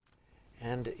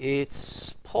And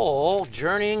it's Paul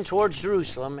journeying towards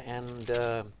Jerusalem,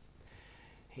 and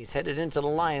he's headed into the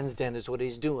lion's den is what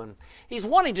he's doing. He's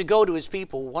wanting to go to his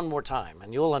people one more time,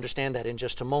 and you'll understand that in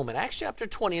just a moment. Acts chapter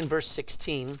 20 and verse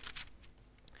 16.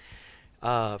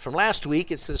 From last week,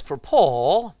 it says, for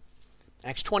Paul,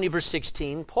 Acts 20 verse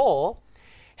 16, Paul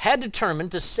had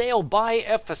determined to sail by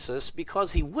Ephesus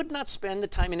because he would not spend the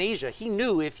time in Asia. He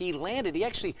knew if he landed, he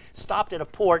actually stopped at a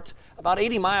port about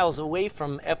 80 miles away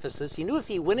from Ephesus. He knew if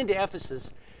he went into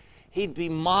Ephesus, he'd be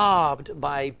mobbed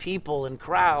by people and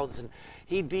crowds, and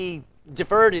he'd be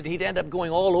diverted. He'd end up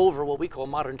going all over what we call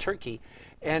modern Turkey.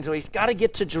 And so he's got to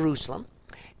get to Jerusalem.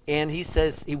 And he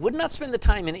says he would not spend the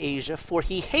time in Asia, for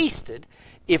he hasted,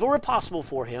 if it were possible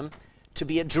for him, to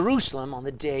be at Jerusalem on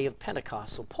the day of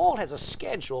Pentecost. So Paul has a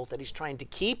schedule that he's trying to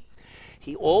keep.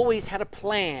 He always had a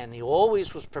plan. He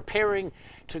always was preparing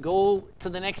to go to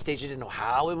the next stage. He didn't know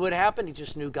how it would happen. He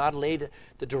just knew God laid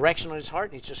the direction on his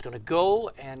heart, and he's just going to go,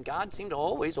 and God seemed to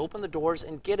always open the doors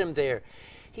and get him there.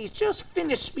 He's just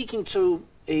finished speaking to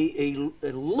a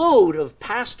load of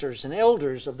pastors and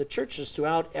elders of the churches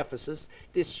throughout Ephesus.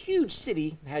 This huge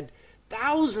city had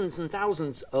thousands and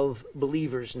thousands of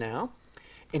believers now.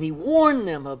 And he warned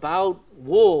them about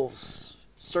wolves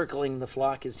circling the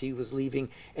flock as he was leaving,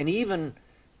 and even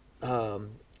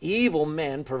evil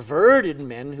men, perverted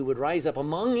men who would rise up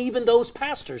among even those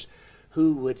pastors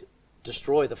who would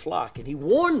destroy the flock. And he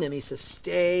warned them, he says,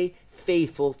 stay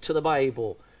faithful to the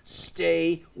Bible.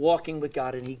 Stay walking with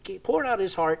God. And he poured out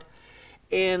his heart,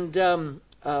 and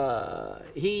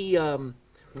he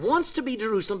wants to be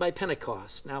Jerusalem by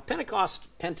Pentecost. Now,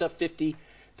 Pentecost, Penta 50,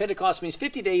 Pentecost means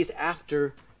 50 days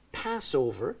after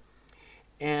Passover,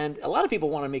 and a lot of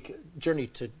people want to make a journey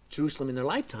to Jerusalem in their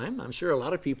lifetime. I'm sure a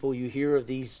lot of people, you hear of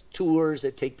these tours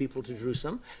that take people to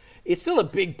Jerusalem. It's still a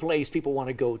big place people want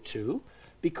to go to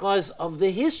because of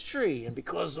the history and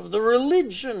because of the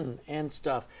religion and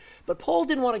stuff. But Paul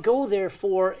didn't want to go there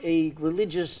for a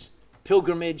religious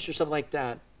pilgrimage or something like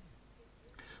that.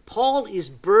 Paul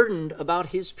is burdened about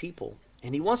his people,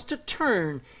 and he wants to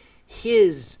turn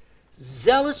his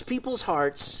zealous people's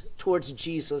hearts towards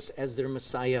Jesus as their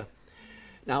Messiah.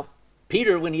 Now,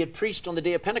 Peter, when he had preached on the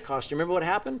day of Pentecost, you remember what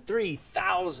happened?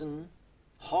 3,000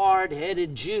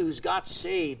 hard-headed Jews got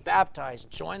saved,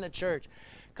 baptized, joined the church.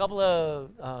 A couple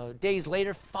of days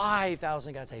later,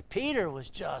 5,000 got saved. Peter was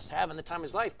just having the time of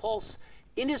his life. Paul's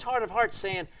in his heart of hearts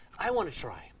saying, I want to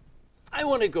try. I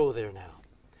want to go there now.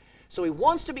 So he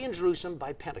wants to be in Jerusalem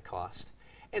by Pentecost.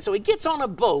 And so he gets on a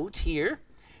boat here,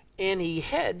 and he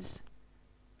heads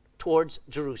towards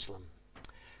Jerusalem.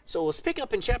 So let's pick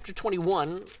up in chapter 21,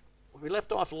 where we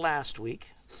left off last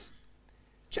week.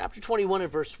 Chapter 21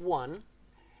 and verse 1.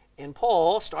 And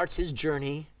Paul starts his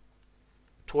journey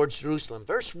towards Jerusalem.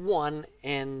 Verse 1,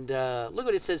 and look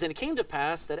what it says. And it came to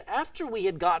pass that after we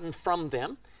had gotten from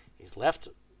them, he's left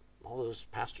all those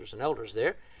pastors and elders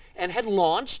there, and had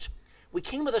launched, we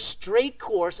came with a straight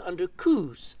course unto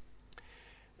Coos.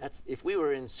 That's, if we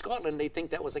were in Scotland, they'd think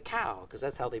that was a cow, because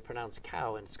that's how they pronounce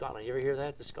cow in Scotland. You ever hear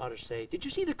that? The Scottish say, did you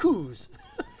see the coos?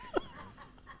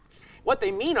 What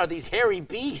they mean are these hairy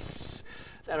beasts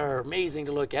that are amazing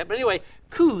to look at. But anyway,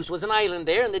 Coos was an island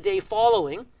there, and the day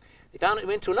following, they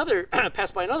went to another,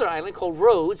 passed by another island called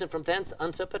Rhodes, and from thence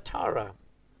unto Patara.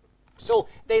 So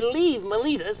they leave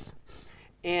Miletus,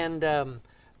 and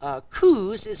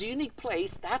Coos is a unique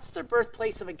place. That's the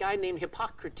birthplace of a guy named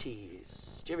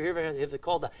Hippocrates. Did you ever hear of it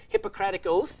called the Hippocratic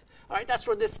Oath? All right, that's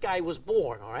where this guy was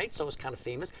born, all right? So it's kind of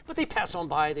famous. But they pass on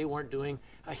by. They weren't doing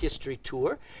a history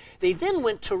tour. They then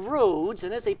went to Rhodes,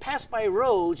 and as they passed by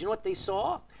Rhodes, you know what they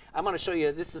saw? I'm going to show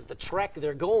you, this is the trek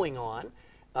they're going on.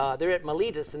 They're at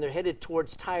Miletus, and they're headed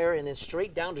towards Tyre and then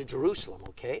straight down to Jerusalem,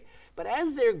 okay? But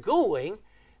as they're going,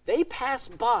 they pass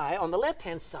by, on the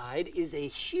left-hand side is a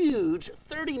huge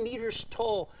 30 meters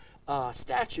tall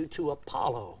statue to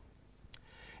Apollo.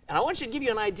 And I want you to give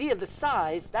you an idea of the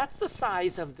size. That's the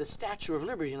size of the Statue of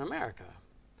Liberty in America.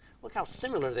 Look how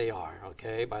similar they are,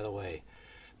 okay, by the way.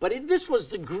 But this was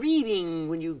the greeting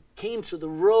when you came to the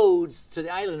Rhodes, to the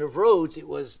island of Rhodes. It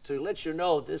was to let you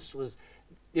know this was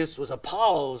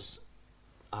Apollo's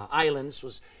island.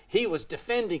 He was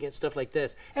defending it, stuff like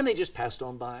this. And they just passed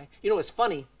on by. You know, it's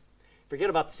funny. Forget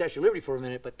about the Statue of Liberty for a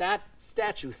minute, but that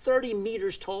statue, 30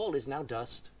 meters tall, is now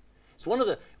dust.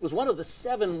 It was one of the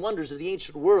 7 wonders of the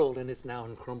ancient world, and it's now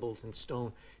crumbled in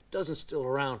stone. It doesn't still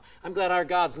around. I'm glad our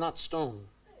God's not stone.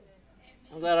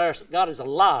 I'm glad our God is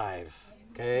alive.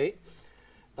 Okay?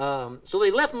 So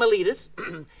they left Miletus,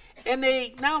 and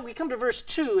now we come to verse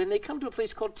 2, and they come to a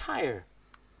place called Tyre.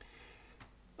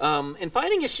 And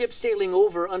finding a ship sailing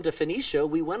over unto Phoenicia,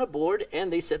 we went aboard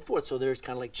and they set forth. So there's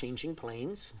kind of like changing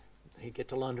planes. They get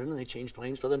to London and they change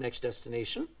planes for the next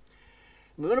destination.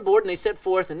 We went aboard and they set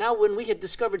forth. And now when we had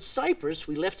discovered Cyprus,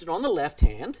 we left it on the left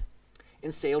hand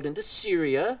and sailed into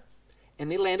Syria.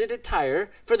 And they landed at Tyre,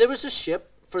 for there was a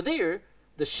ship. For there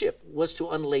the ship was to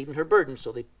unladen her burden.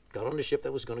 So they got on the ship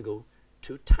that was going to go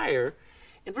to Tyre.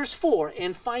 In verse 4,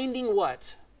 and finding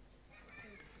what?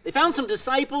 They found some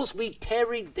disciples. We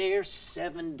tarried there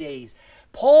 7 days.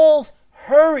 Paul's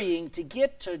hurrying to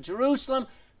get to Jerusalem,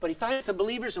 but he finds some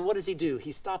believers, and what does he do?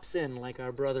 He stops in, like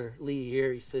our brother Lee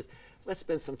here. He says, let's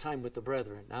spend some time with the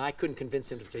brethren. Now, I couldn't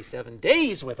convince him to stay 7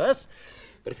 days with us,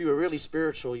 but if you were really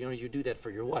spiritual, you do that for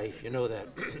your wife. You know that.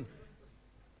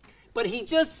 But he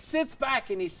just sits back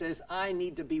and he says, I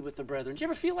need to be with the brethren. Do you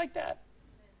ever feel like that?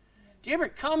 Do you ever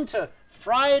come to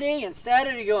Friday and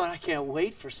Saturday going, I can't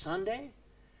wait for Sunday?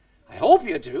 I hope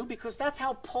you do, because that's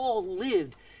how Paul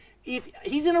lived. If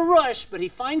he's in a rush, but he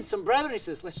finds some brethren, he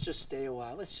says, let's just stay a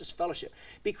while. Let's just fellowship.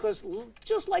 Because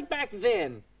just like back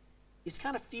then, it's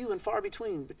kind of few and far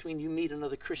between you meet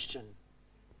another Christian.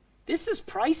 This is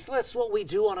priceless, what we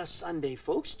do on a Sunday,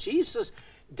 folks. Jesus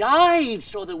died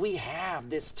so that we have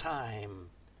this time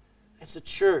as a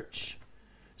church.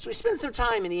 So he spends some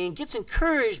time and he gets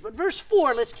encouraged. But verse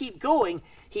 4, let's keep going.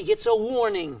 He gets a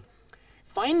warning.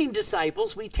 Finding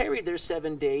disciples, we tarried there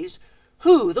 7 days,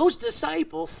 who, those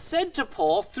disciples, said to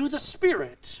Paul through the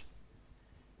Spirit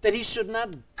that he should not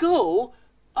go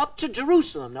up to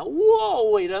Jerusalem. Now,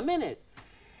 whoa, wait a minute.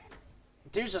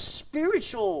 There's a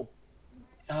spiritual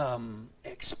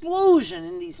explosion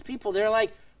in these people. They're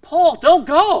like, Paul, don't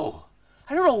go.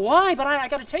 I don't know why, but I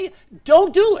got to tell you,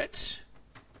 don't do it.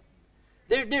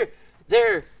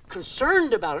 They're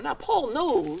concerned about it. Now, Paul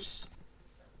knows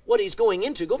what he's going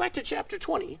into. Go back to chapter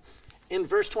 20 in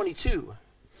verse 22.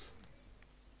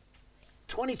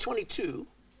 22.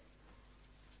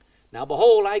 Now,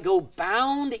 behold, I go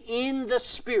bound in the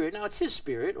Spirit. Now, it's his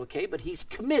Spirit, okay, but he's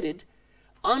committed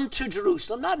unto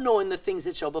Jerusalem, not knowing the things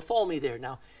that shall befall me there.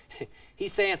 Now,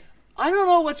 he's saying, I don't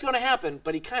know what's going to happen,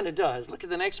 but he kind of does. Look at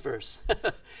the next verse.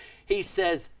 He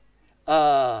says,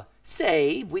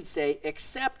 we'd say,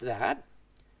 except that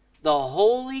the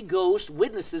Holy Ghost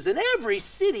witnesses in every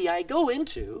city I go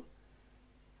into.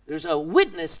 There's a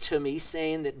witness to me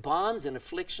saying that bonds and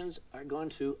afflictions are going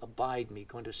to abide me,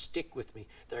 going to stick with me.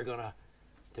 They're going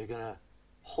to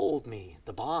hold me,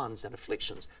 the bonds and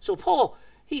afflictions. So Paul,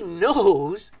 he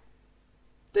knows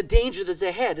the danger that's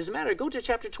ahead. As a matter, go to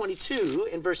chapter 22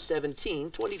 and verse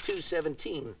 17,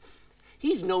 22:17.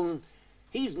 He's known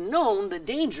the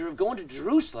danger of going to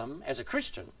Jerusalem as a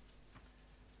Christian.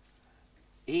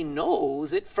 He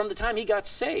knows it from the time he got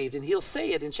saved, and he'll say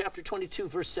it in chapter 22,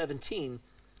 verse 17.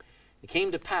 It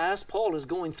came to pass, Paul is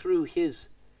going through his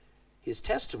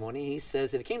testimony. He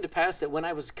says, and it came to pass that when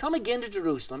I was come again to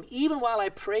Jerusalem, even while I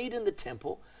prayed in the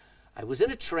temple, I was in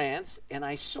a trance, and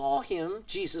I saw him,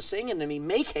 Jesus, saying unto me,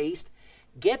 make haste,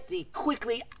 get thee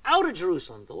quickly out of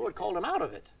Jerusalem. The Lord called him out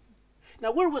of it.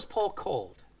 Now, where was Paul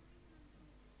called?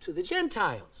 To the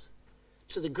Gentiles,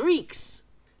 to the Greeks,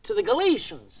 to the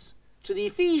Galatians, to the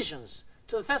Ephesians,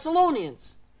 to the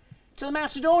Thessalonians, to the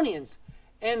Macedonians.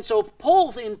 And so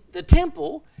Paul's in the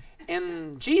temple,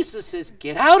 and Jesus says,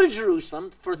 get out of Jerusalem,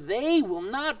 for they will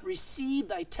not receive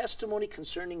thy testimony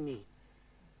concerning me.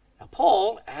 Now,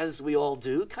 Paul, as we all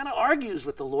do, kind of argues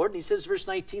with the Lord, and he says, verse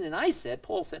 19, and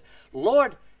Paul said,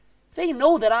 Lord, they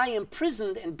know that I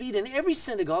imprisoned and beat in every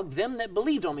synagogue them that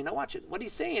believed on me. Now watch it. What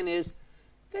he's saying is,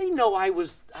 they know I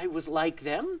was like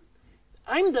them.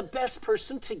 I'm the best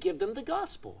person to give them the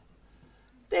gospel.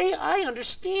 I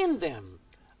understand them.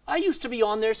 I used to be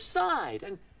on their side.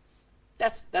 And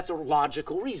that's a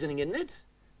logical reasoning, isn't it?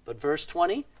 But verse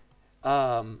 20,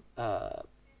 and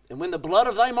when the blood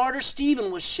of thy martyr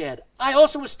Stephen was shed, I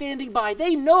also was standing by.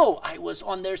 They know I was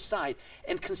on their side,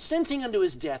 and consenting unto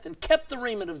his death, and kept the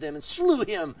raiment of them, and slew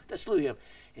him.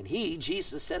 And he,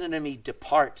 Jesus, said unto me,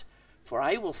 depart, for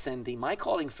I will send thee. My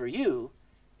calling for you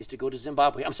is to go to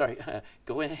Zimbabwe.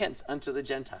 Go hence unto the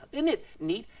Gentiles. Isn't it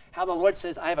neat how the Lord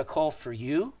says, I have a call for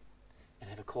you, and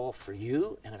I have a call for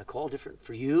you, and I have a call different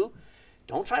for you.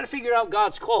 Don't try to figure out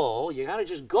God's call. You got to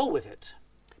just go with it.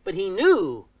 But he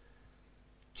knew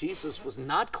Jesus was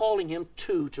not calling him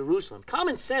to Jerusalem.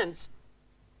 Common sense.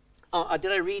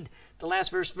 Did I read the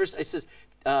last verse? It says,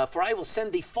 for I will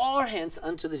send thee far hence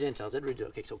unto the Gentiles.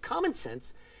 Okay, so common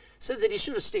sense says that he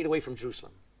should have stayed away from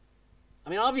Jerusalem.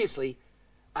 Obviously,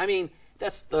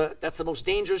 that's the most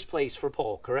dangerous place for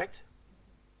Paul, correct?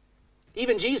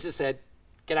 Even Jesus said,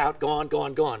 get out, go on, go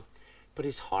on, go on. But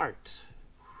his heart,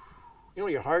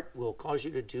 your heart will cause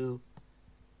you to do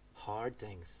hard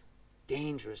things,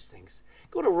 dangerous things.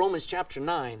 Go to Romans chapter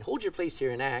 9. Hold your place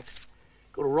here in Acts.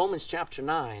 Go to Romans chapter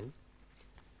 9.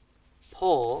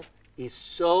 Paul is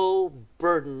so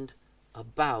burdened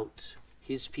about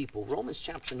his people. Romans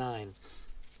chapter 9.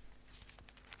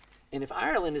 And if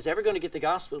Ireland is ever going to get the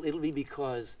gospel, it'll be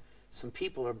because some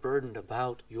people are burdened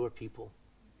about your people.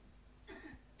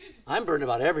 I'm burdened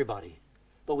about everybody.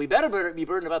 But we better be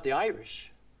burdened about the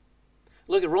Irish.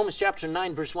 Look at Romans chapter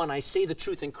 9, verse 1. I say the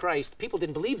truth in Christ. People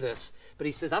didn't believe this, but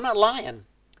he says, I'm not lying.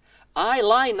 I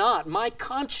lie not. My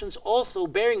conscience also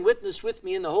bearing witness with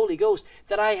me in the Holy Ghost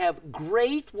that I have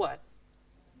great what?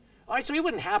 All right, so he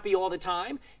wasn't happy all the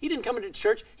time. He didn't come into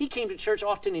church. He came to church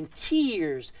often in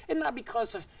tears, and not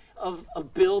because of a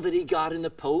bill that he got in the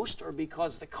post or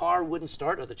because the car wouldn't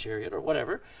start or the chariot or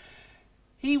whatever.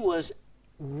 He was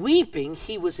weeping.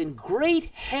 He was in great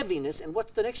heaviness. And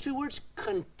what's the next two words?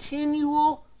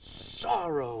 Continual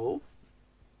sorrow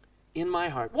in my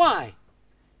heart. Why?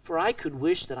 For I could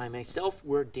wish that I myself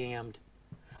were damned.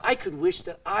 I could wish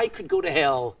that I could go to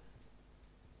hell.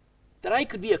 That I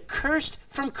could be accursed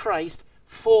from Christ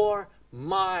for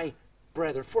my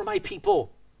brethren, for my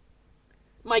people.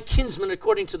 My kinsmen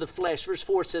according to the flesh. Verse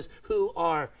 4 says, who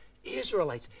are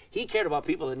Israelites. He cared about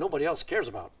people that nobody else cares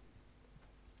about.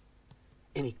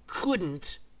 And he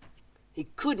couldn't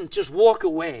just walk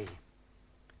away.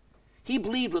 He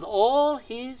believed with all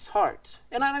his heart.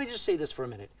 And let me just say this for a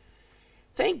minute.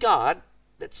 Thank God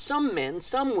that some men,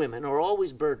 some women are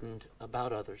always burdened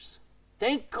about others.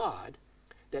 Thank God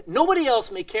that nobody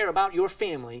else may care about your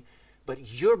family,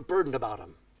 but you're burdened about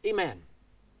them. Amen.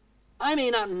 I may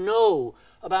not know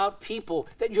about people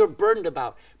that you're burdened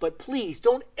about, but please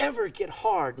don't ever get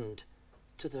hardened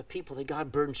to the people that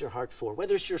God burdens your heart for,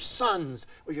 whether it's your sons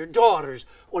or your daughters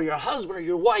or your husband or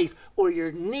your wife or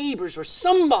your neighbors or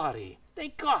somebody.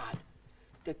 Thank God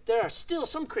that there are still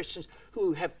some Christians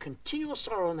who have continual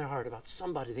sorrow in their heart about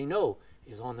somebody they know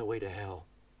is on their way to hell.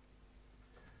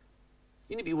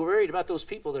 You need to be worried about those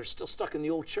people that are still stuck in the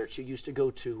old church you used to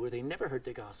go to where they never heard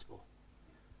the gospel.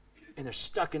 And they're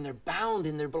stuck and they're bound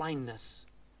in their blindness.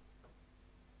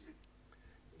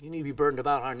 You need to be burdened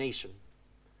about our nation.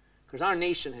 Because our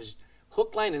nation has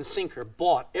hook, line, and sinker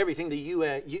bought everything the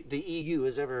EU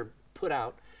has ever put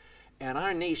out. And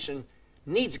our nation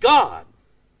needs God.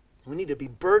 We need to be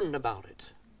burdened about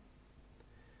it.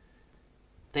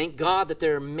 Thank God that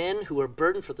there are men who are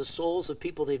burdened for the souls of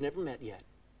people they've never met yet.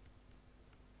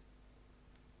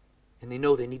 And they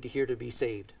know they need to hear to be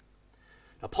saved.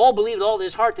 Now, Paul believed with all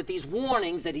his heart that these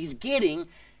warnings that he's getting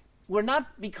were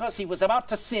not because he was about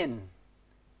to sin,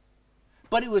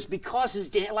 but it was because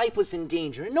his life was in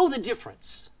danger. And know the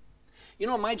difference. You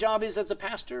know what my job is as a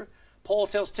pastor? Paul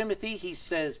tells Timothy, he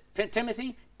says,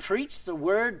 Timothy, preach the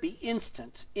word, be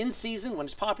instant, in season when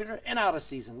it's popular, and out of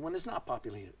season when it's not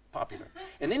popular.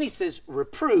 And then he says,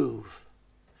 reprove,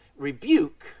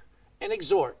 rebuke, and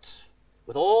exhort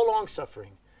with all long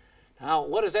suffering. Now,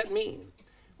 what does that mean?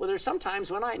 Well, there's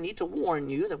sometimes when I need to warn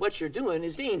you that what you're doing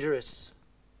is dangerous.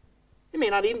 It may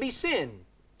not even be sin.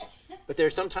 But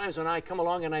there's sometimes when I come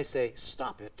along and I say,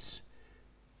 stop it.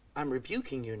 I'm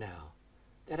rebuking you now.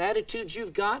 That attitude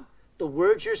you've got, the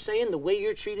words you're saying, the way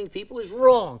you're treating people is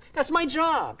wrong. That's my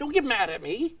job. Don't get mad at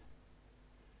me.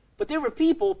 But there were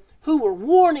people who were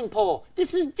warning Paul,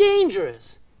 this is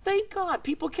dangerous. Thank God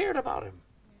people cared about him.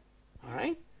 All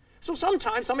right? So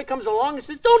sometimes somebody comes along and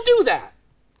says, don't do that.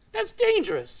 That's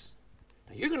dangerous.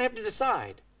 Now you're going to have to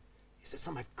decide. Is it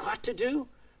something I've got to do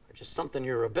or just something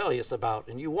you're rebellious about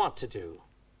and you want to do?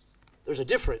 There's a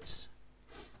difference.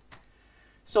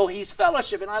 So he's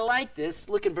fellowship, and I like this.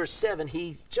 Look in verse 7.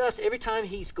 He's just, every time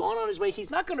he's gone on his way,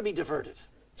 he's not going to be diverted.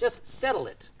 Just settle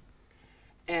it.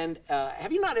 And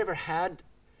have you not ever had,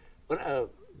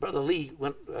 Brother Lee,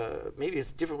 maybe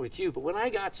it's different with you, but when I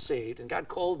got saved and God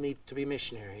called me to be a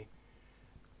missionary,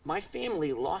 my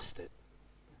family lost it.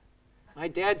 My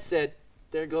dad said,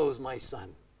 there goes my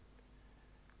son.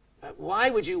 Why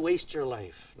would you waste your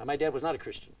life? Now, my dad was not a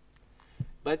Christian.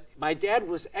 But my dad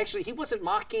was actually, he wasn't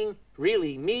mocking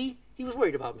really me. He was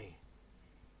worried about me.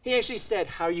 He actually said,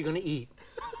 how are you going to eat?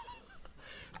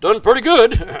 Done pretty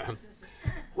good.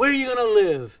 Where are you going to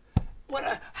live?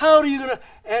 How are you going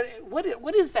to,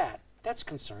 what is that? That's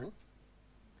concern.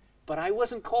 But I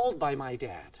wasn't called by my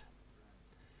dad.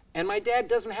 And my dad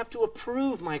doesn't have to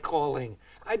approve my calling.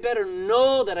 I better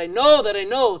know that I know that I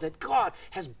know that God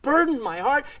has burdened my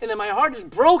heart and that my heart is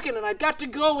broken and I've got to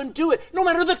go and do it, no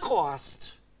matter the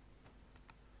cost.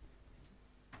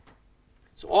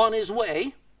 So on his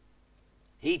way,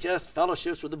 he just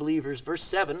fellowships with the believers. Verse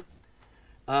 7,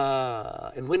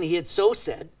 and when he had so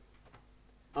said,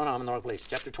 Oh, no, I'm in the wrong place.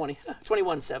 Chapter 20,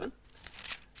 21, 7.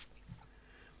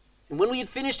 And when we had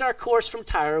finished our course from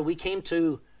Tyre, we came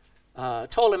to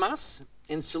Ptolemais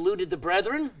and saluted the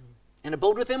brethren and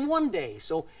abode with them 1 day.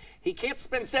 So he can't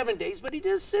spend 7 days, but he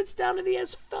just sits down and he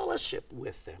has fellowship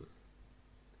with them.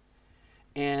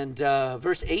 And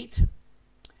verse 8,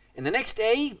 and the next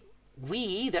day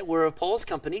we that were of Paul's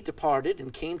company departed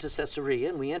and came to Caesarea,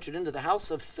 and we entered into the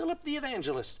house of Philip the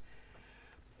evangelist,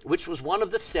 which was one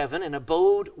of the 7, and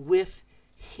abode with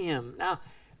him. Now,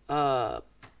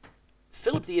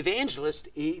 Philip the evangelist,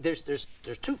 there's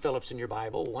 2 Philips in your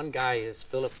Bible. One guy is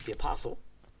Philip the apostle,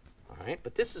 all right?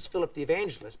 But this is Philip the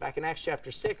evangelist. Back in Acts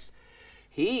chapter 6,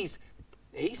 he's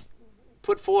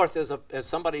put forth as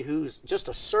somebody who's just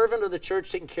a servant of the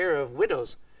church, taking care of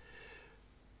widows.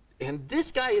 And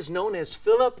this guy is known as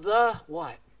Philip the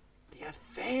what? The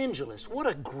evangelist. What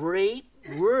a great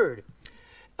word.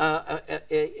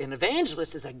 An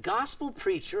evangelist is a gospel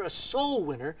preacher, a soul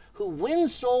winner who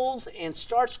wins souls and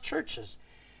starts churches.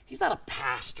 He's not a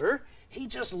pastor. He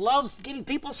just loves getting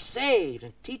people saved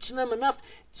and teaching them enough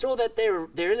so that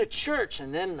they're in a church,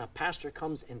 and then a pastor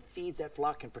comes and feeds that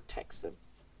flock and protects them.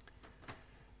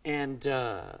 And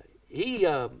this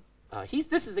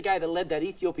is the guy that led that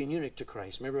Ethiopian eunuch to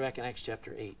Christ. Remember back in Acts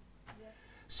chapter 8. Yeah.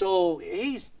 So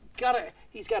he's got a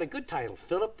good title,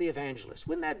 Philip the evangelist.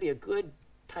 Wouldn't that be a good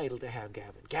title to have,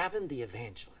 Gavin? Gavin the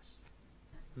evangelist.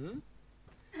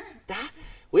 That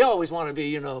we always want to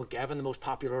be, Gavin the most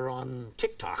popular on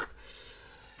TikTok.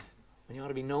 And you ought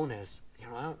to be known as,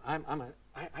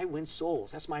 I win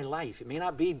souls. That's my life. It may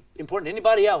not be important to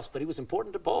anybody else, but it was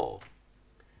important to Paul.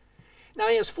 Now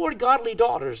he has 4 godly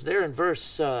daughters. There in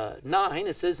verse 9,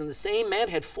 it says, and the same man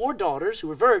had 4 daughters who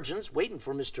were virgins, waiting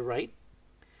for Mr. Right,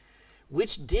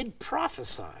 which did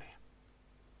prophesy.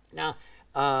 Now,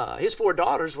 his 4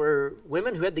 daughters were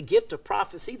women who had the gift of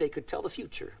prophecy. They could tell the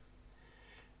future.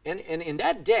 And in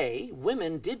that day,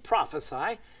 women did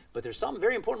prophesy, but there's something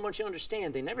very important I want you to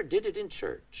understand. They never did it in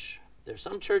church. There's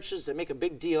some churches that make a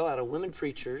big deal out of women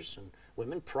preachers and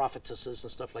women prophetesses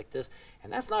and stuff like this,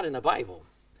 and that's not in the Bible.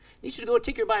 I need you to go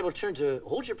take your Bible,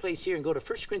 hold your place here and go to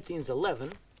 1 Corinthians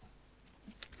 11.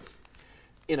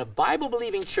 In a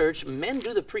Bible-believing church, men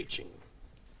do the preaching.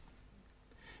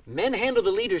 Men handle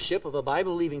the leadership of a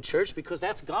Bible-believing church because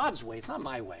that's God's way. It's not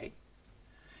my way.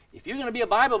 If you're going to be a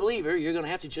Bible believer, you're going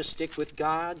to have to just stick with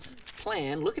God's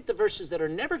plan. Look at the verses that are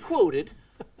never quoted,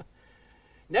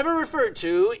 never referred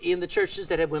to in the churches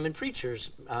that have women preachers.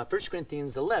 1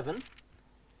 Corinthians 11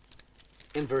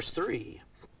 in verse 3.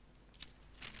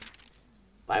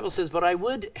 Bible says, but I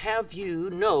would have you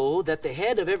know that the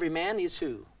head of every man is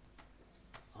who?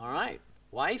 All right.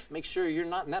 Wife, make sure you're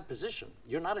not in that position.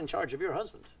 You're not in charge of your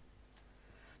husband.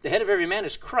 The head of every man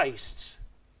is Christ,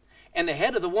 and the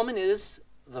head of the woman is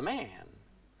the man.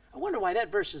 I wonder why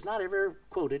that verse is not ever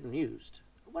quoted and used.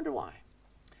 I wonder why.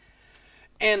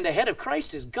 And the head of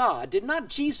Christ is God. Did not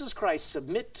Jesus Christ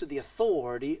submit to the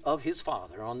authority of his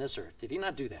Father on this earth? Did he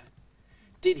not do that?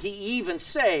 Did he even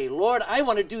say, Lord, I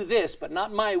want to do this, but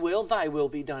not my will, thy will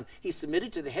be done? He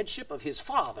submitted to the headship of his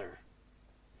Father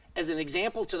as an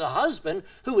example to the husband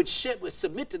who would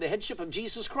submit to the headship of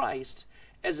Jesus Christ,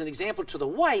 as an example to the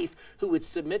wife who would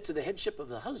submit to the headship of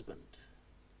the husband.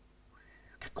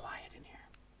 Get quiet in here.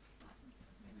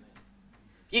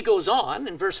 He goes on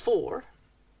in verse 4,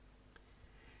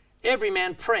 every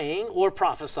man praying or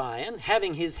prophesying,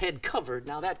 having his head covered.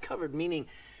 Now that covered meaning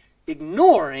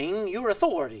ignoring your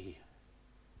authority,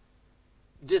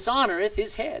 dishonoreth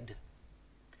his head.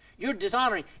 You're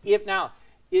dishonoring. When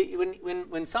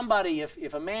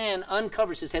a man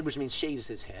uncovers his head, which means shaves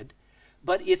his head,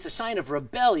 but it's a sign of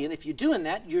rebellion. If you're doing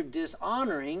that, you're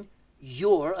dishonoring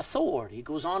your authority. It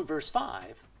goes on, verse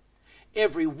 5.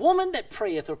 Every woman that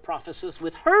prayeth or prophesieth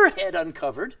with her head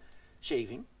uncovered,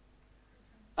 having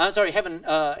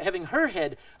her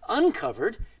head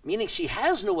uncovered, meaning she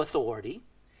has no authority,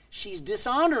 she's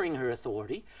dishonoring her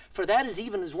authority, for that is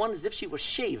even as if she was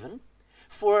shaven.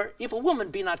 For if a woman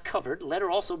be not covered, let her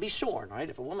also be shorn, right?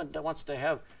 If a woman wants to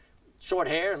have short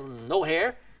hair and no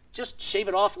hair, just shave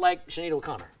it off like Sinead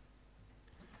O'Connor.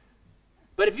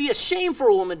 But if it be a shame for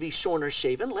a woman to be shorn or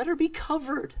shaven, let her be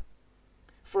covered.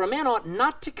 For a man ought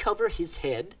not to cover his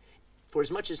head, for as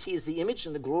much as he is the image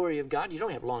and the glory of God. You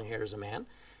don't have long hair as a man.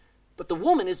 But the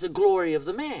woman is the glory of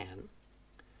the man.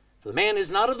 For the man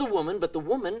is not of the woman, but the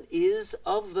woman is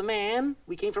of the man.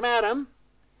 We came from Adam.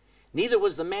 Neither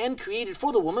was the man created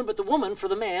for the woman, but the woman for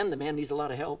the man. The man needs a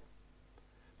lot of help.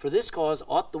 For this cause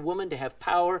ought the woman to have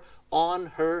power on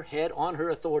her head, on her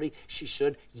authority. She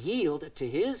should yield to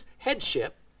his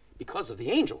headship because of the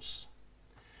angels.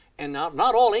 And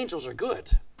not all angels are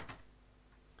good.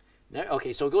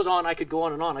 Okay, so it goes on. I could go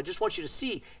on and on. I just want you to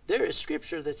see there is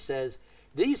scripture that says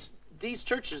these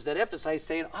churches that emphasize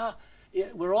saying, yeah,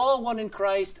 we're all one in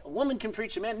Christ. A woman can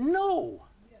preach a man. No.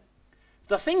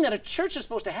 The thing that a church is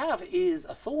supposed to have is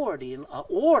authority and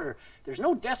order. There's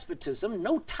no despotism,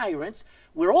 no tyrants.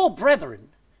 We're all brethren.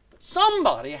 But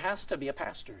somebody has to be a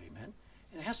pastor, amen?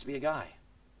 And it has to be a guy.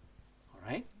 All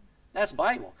right? That's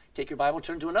Bible. Take your Bible,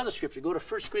 turn to another scripture. Go to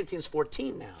 1 Corinthians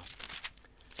 14 now.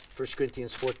 1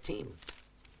 Corinthians 14,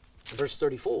 verse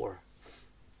 34.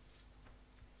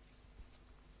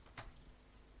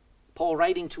 Paul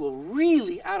writing to a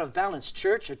really out of balance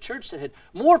church, a church that had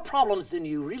more problems than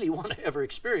you really want to ever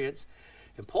experience.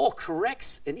 And Paul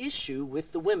corrects an issue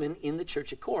with the women in the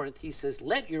church at Corinth. He says,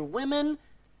 let your women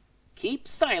keep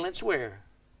silence where?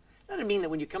 That doesn't mean that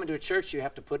when you come into a church you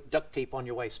have to put duct tape on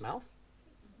your wife's mouth.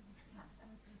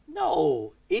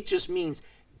 No, it just means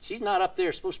she's not up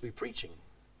there supposed to be preaching.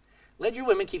 Let your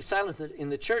women keep silent in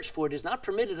the church, for it is not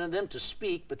permitted unto them to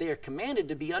speak, but they are commanded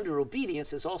to be under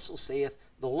obedience, as also saith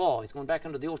the law. He's going back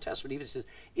under the Old Testament. He even says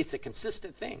it's a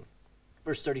consistent thing.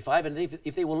 Verse 35, and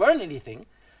if they will learn anything,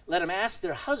 let them ask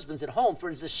their husbands at home, for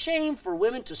it is a shame for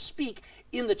women to speak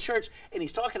in the church. And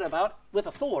he's talking about with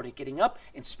authority, getting up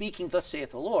and speaking, thus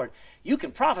saith the Lord. You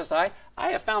can prophesy.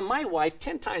 I have found my wife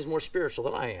 10 times more spiritual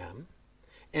than I am.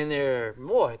 And there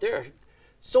are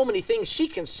so many things she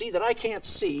can see that I can't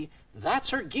see. That's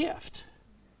her gift.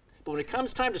 But when it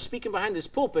comes time to speaking behind this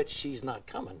pulpit, she's not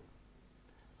coming.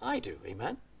 I do,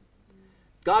 amen?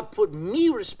 God put me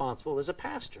responsible as a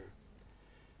pastor.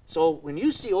 So when you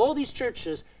see all these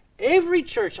churches, every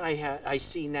church I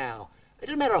see now, it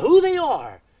doesn't matter who they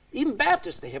are, even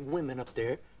Baptists, they have women up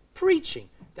there preaching.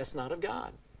 That's not of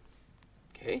God.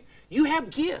 Okay? You have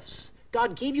gifts.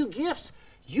 God gave you gifts.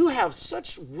 You have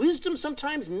such wisdom.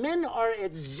 Sometimes men are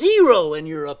at 0 and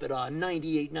you're up at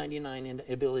 98, 99 in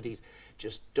abilities.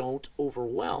 Just don't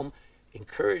overwhelm.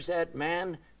 Encourage that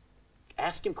man.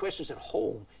 Ask him questions at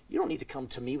home. You don't need to come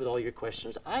to me with all your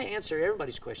questions. I answer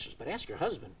everybody's questions, but ask your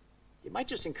husband. It might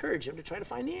just encourage him to try to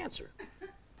find the answer.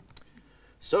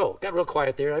 So, got real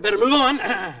quiet there. I better move on.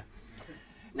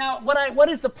 Now, what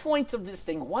is the point of this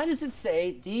thing? Why does it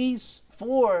say these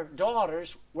 4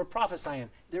 daughters were prophesying?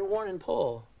 They're warning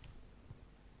Paul.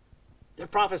 They're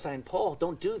prophesying, Paul,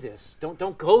 don't do this.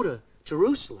 Don't go to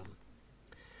Jerusalem.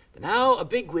 But now a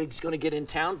bigwig's going to get in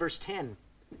town, verse 10.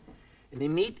 And they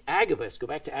meet Agabus. Go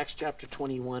back to Acts chapter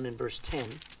 21 and verse 10.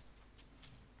 And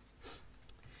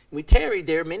we tarried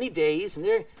there many days,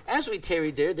 and as we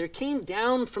tarried there came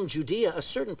down from Judea a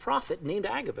certain prophet named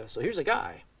Agabus. So here's a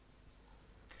guy.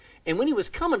 And when he was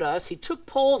coming to us, he took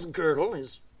Paul's girdle,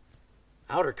 his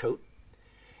outer coat,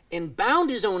 and bound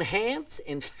his own hands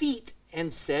and feet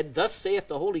and said, thus saith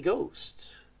the Holy Ghost.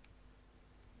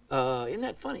 Isn't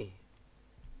that funny?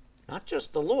 Not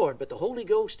just the Lord, but the Holy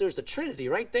Ghost. There's the Trinity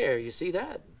right there. You see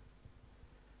that?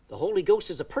 The Holy Ghost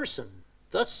is a person.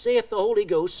 Thus saith the Holy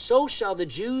Ghost, so shall the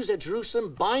Jews at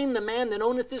Jerusalem bind the man that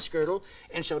owneth this girdle,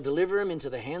 and shall deliver him into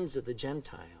the hands of the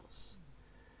Gentiles.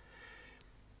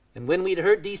 And when we'd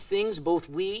heard these things, both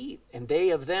we and they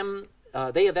of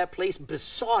that place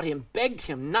besought him, begged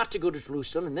him not to go to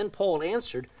Jerusalem. And then Paul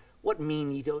answered, what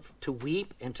mean ye to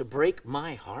weep and to break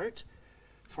my heart?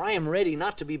 For I am ready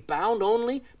not to be bound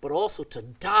only, but also to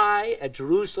die at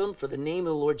Jerusalem for the name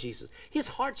of the Lord Jesus. His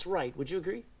heart's right. Would you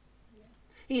agree? Yeah.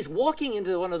 He's walking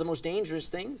into one of the most dangerous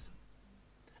things.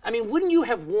 I mean, wouldn't you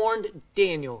have warned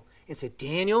Daniel and said,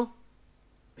 Daniel,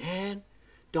 man,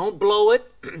 don't blow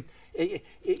it.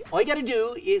 All you got to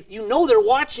do is, they're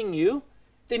watching you.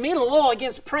 They made a law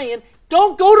against praying.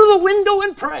 Don't go to the window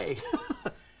and pray.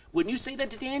 Wouldn't you say that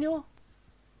to Daniel?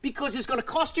 Because it's going to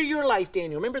cost you your life,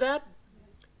 Daniel. Remember that?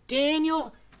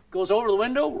 Daniel goes over to the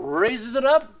window, raises it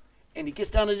up, and he gets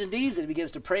down on his knees and he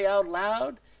begins to pray out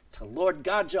loud to Lord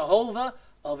God Jehovah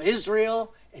of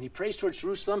Israel. And he prays towards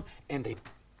Jerusalem, and the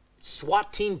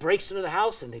SWAT team breaks into the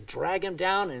house and they drag him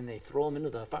down and they throw him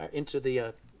into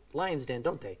the lion's den,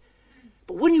 don't they?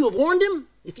 But wouldn't you have warned him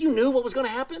if you knew what was going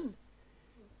to happen?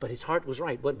 But his heart was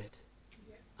right, wasn't it?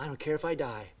 I don't care if I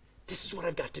die. This is what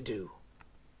I've got to do.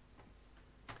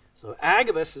 So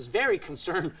Agabus is very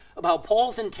concerned about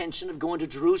Paul's intention of going to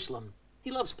Jerusalem. He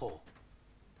loves Paul.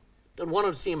 Doesn't want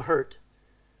him to see him hurt.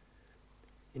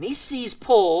 And he sees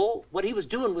Paul, what he was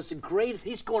doing was the greatest.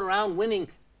 He's going around winning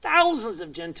thousands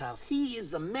of Gentiles. He is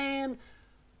the man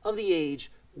of the age,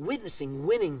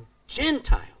 winning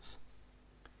Gentiles.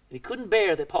 And he couldn't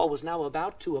bear that Paul was now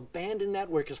about to abandon that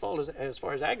work as far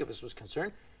as Agabus was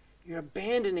concerned. You're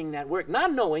abandoning that work,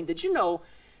 not knowing that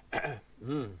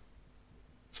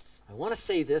I want to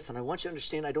say this, and I want you to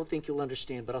understand. I don't think you'll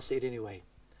understand, but I'll say it anyway.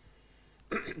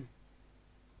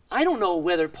 I don't know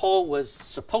whether Paul was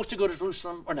supposed to go to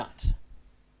Jerusalem or not.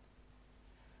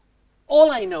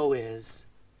 All I know is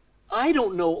I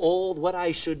don't know all what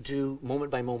I should do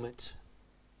moment by moment.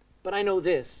 But I know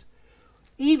this.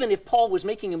 Even if Paul was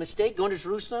making a mistake going to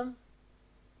Jerusalem,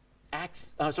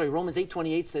 Romans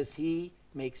 8:28 says he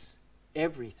makes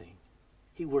everything.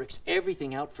 He works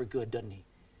everything out for good, doesn't he?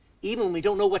 Even when we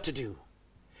don't know what to do.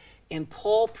 And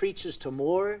Paul preaches to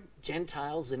more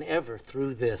Gentiles than ever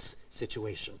through this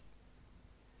situation.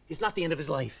 It's not the end of his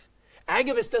life.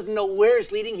 Agabus doesn't know where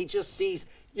it's leading. He just sees,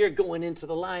 you're going into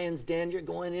the lion's den. You're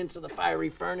going into the fiery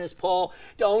furnace. Paul,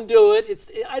 don't do it.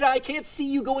 I can't see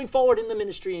you going forward in the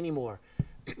ministry anymore.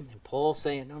 And Paul's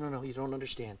saying, no, you don't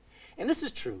understand. And this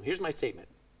is true. Here's my statement.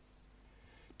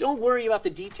 Don't worry about the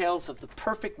details of the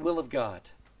perfect will of God.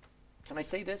 Can I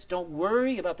say this? Don't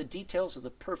worry about the details of the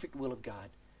perfect will of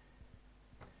God.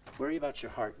 Worry about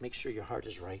your heart. Make sure your heart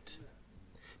is right.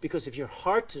 Because if your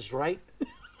heart is right,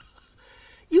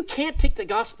 you can't take the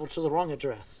gospel to the wrong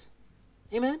address.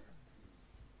 Amen?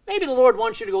 Maybe the Lord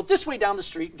wants you to go this way down the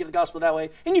street and give the gospel that way,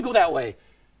 and you go that way.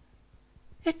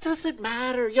 It doesn't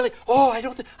matter. You're like,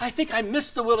 I think I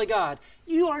missed the will of God.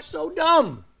 You are so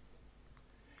dumb.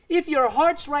 If your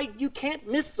heart's right, you can't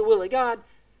miss the will of God.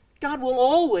 God will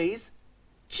always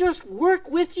just work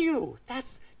with you.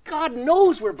 God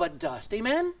knows we're but dust.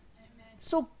 Amen? Amen.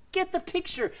 So get the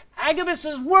picture. Agabus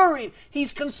is worried.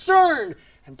 He's concerned.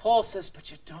 And Paul says, but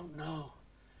you don't know.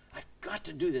 I've got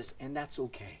to do this, and that's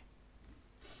okay.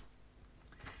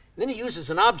 And then he uses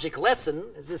an object lesson.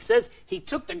 As it says, he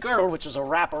took the girdle, which is a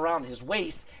wrap around his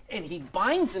waist, and he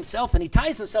binds himself, and he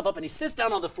ties himself up, and he sits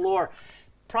down on the floor.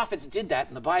 Prophets did that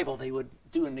in the Bible. They would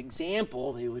do an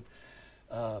example. They would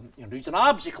use an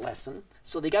object lesson.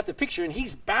 So they got the picture, and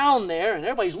he's bound there, and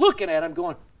everybody's looking at him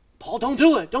going, Paul, don't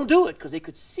do it, because they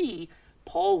could see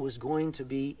Paul was going to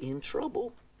be in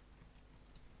trouble.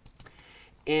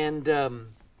 And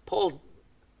Paul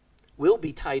will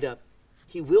be tied up.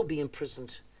 He will be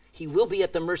imprisoned. He will be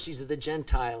at the mercies of the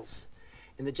Gentiles.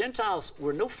 And the Gentiles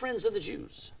were no friends of the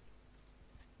Jews.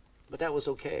 But that was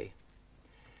okay.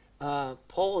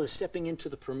 Paul is stepping into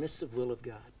the permissive will of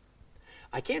God.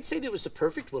 I can't say that it was the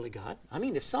perfect will of God. I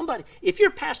mean, if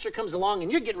your pastor comes along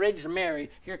and you're getting ready to marry,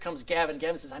 here comes Gavin.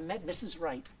 Gavin says, I met Mrs.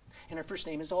 Wright, and her first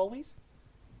name is always.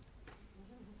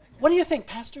 What do you think,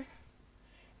 Pastor?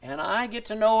 And I get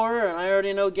to know her, and I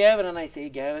already know Gavin, and I say,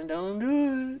 Gavin, don't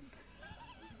do it.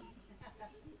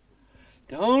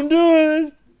 Don't do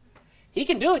it. He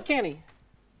can do it, can't he?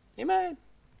 Amen.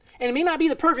 And it may not be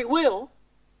the perfect will.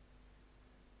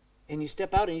 And you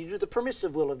step out and you do the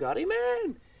permissive will of God.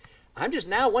 Amen. I'm just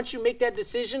now, once you make that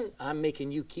decision, I'm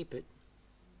making you keep it.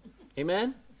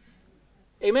 Amen?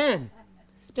 Amen.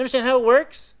 Do you understand how it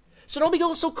works? So don't be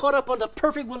so caught up on the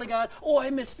perfect will of God. Oh, I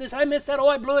missed this. I missed that. Oh,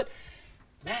 I blew it.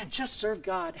 Man, just serve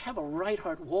God. Have a right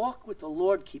heart. Walk with the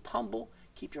Lord. Keep humble.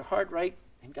 Keep your heart right.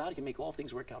 And God can make all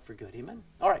things work out for good. Amen?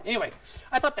 All right. Anyway,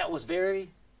 I thought that was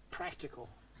very practical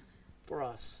for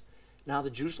us. Now the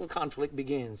Jerusalem conflict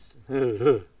begins.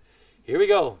 Here we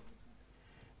go.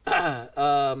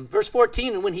 Verse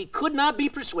 14, and when he could not be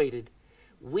persuaded,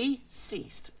 we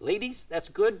ceased. Ladies, that's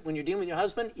good when you're dealing with your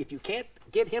husband. If you can't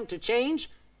get him to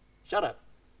change, shut up.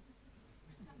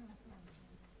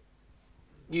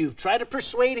 You've tried to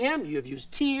persuade him. You have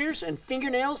used tears and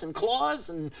fingernails and claws.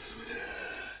 And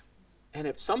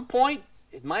at some point,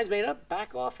 his mind's made up,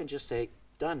 back off and just say,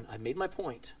 done, I've made my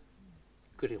point.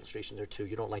 Good illustration there too.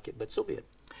 You don't like it, but so be it.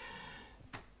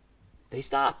 They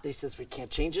stopped. They says, we can't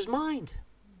change his mind.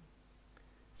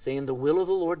 Saying, the will of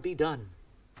the Lord be done.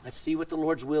 Let's see what the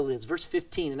Lord's will is. Verse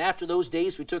 15, and after those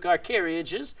days we took our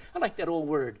carriages. I like that old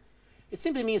word. It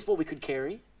simply means what we could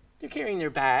carry. They're carrying their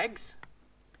bags.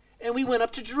 And we went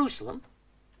up to Jerusalem.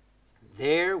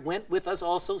 There went with us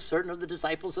also certain of the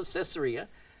disciples of Caesarea,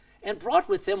 and brought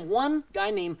with them one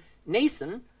guy named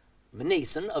Mnason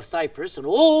of Cyprus, an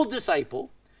old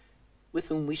disciple, with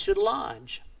whom we should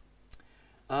lodge.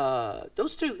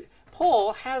 Those two,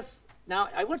 Paul has, now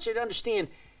I want you to understand,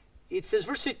 it says,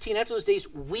 verse 15, after those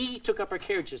days, we took up our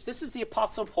carriages. This is the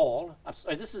Apostle Paul. I'm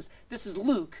sorry, this is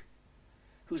Luke,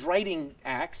 who's writing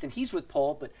Acts, and he's with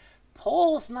Paul, but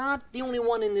Paul's not the only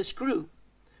one in this group.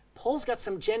 Paul's got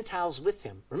some Gentiles with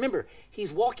him. Remember,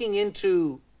 he's walking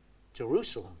into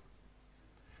Jerusalem.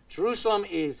 Jerusalem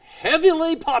is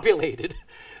heavily populated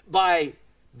by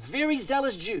very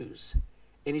zealous Jews,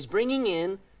 and he's bringing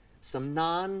in some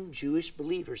non-Jewish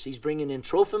believers. He's bringing in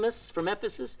Trophimus from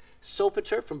Ephesus,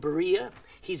 Sopater from Berea.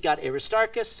 He's got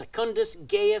Aristarchus, Secundus,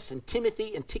 Gaius, and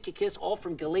Timothy, and Tychicus, all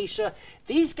from Galatia.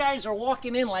 These guys are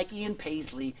walking in like Ian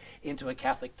Paisley into a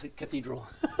Catholic cathedral.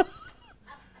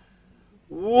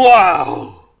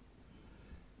 Wow!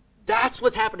 That's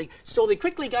what's happening. So they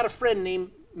quickly got a friend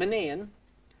named Manaen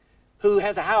who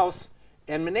has a house,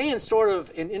 and Manaen's sort of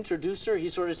an introducer. He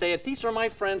sort of said, these are my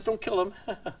friends, don't kill them.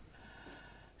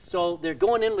 So they're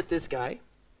going in with this guy.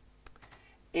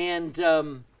 And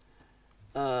the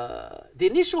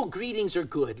initial greetings are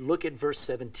good. Look at verse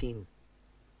 17.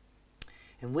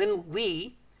 And when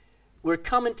we were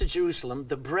coming to Jerusalem,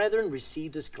 the brethren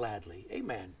received us gladly.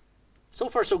 Amen. So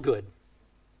far, so good.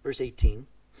 Verse 18.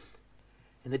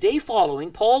 And the day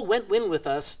following, Paul went in with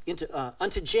us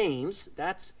unto James.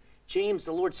 That's James,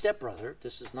 the Lord's stepbrother.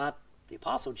 This is not the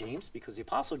Apostle James, because the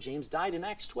Apostle James died in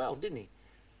Acts 12, didn't he?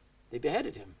 They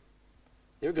beheaded him.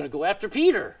 They were going to go after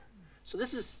Peter. So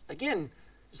this is, again,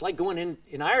 it's like going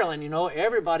in Ireland, you know.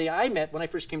 Everybody I met when I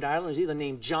first came to Ireland was either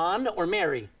named John or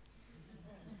Mary.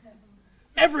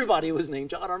 Everybody was named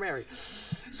John or Mary.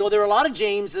 So there were a lot of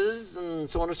Jameses and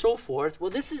so on and so forth. Well,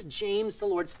 this is James, the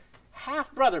Lord's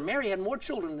half-brother. Mary had more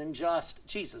children than just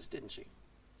Jesus, didn't she?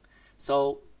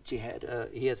 So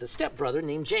he has a stepbrother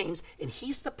named James, and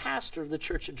he's the pastor of the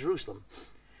church at Jerusalem.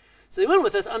 So they went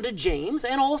with us unto James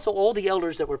and also all the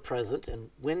elders that were present. And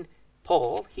when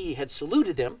Paul, he had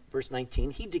saluted them, verse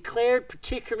 19, he declared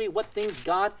particularly what things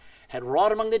God had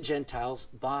wrought among the Gentiles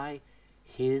by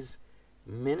his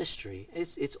ministry.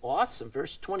 It's awesome.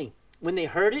 Verse 20. When they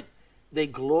heard it, they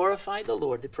glorified the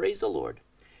Lord. They praised the Lord.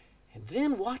 And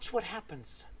then watch what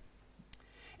happens.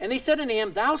 And they said unto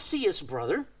him, thou seest,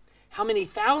 brother, how many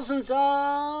thousands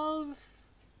of...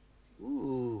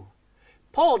 Ooh.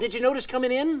 Paul, did you notice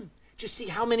coming in? Did you see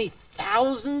how many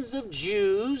thousands of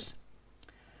Jews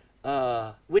there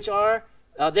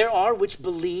are which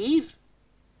believe?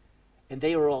 And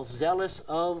they are all zealous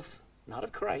of, not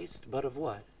of Christ, but of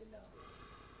what?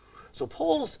 So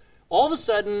Paul's all of a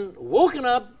sudden woken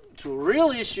up to a real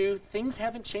issue. Things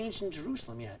haven't changed in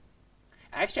Jerusalem yet.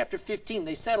 Acts chapter 15,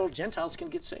 they settled Gentiles can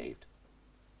get saved.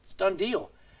 It's a done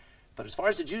deal. But as far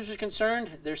as the Jews are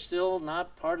concerned, they're still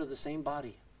not part of the same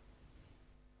body.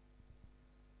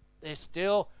 They're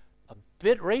still a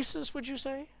bit racist, would you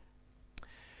say?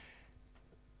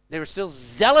 They were still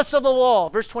zealous of the law.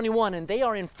 Verse 21, and they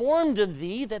are informed of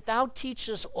thee that thou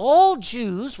teachest all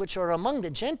Jews which are among the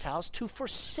Gentiles to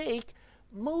forsake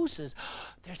Moses.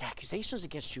 There's accusations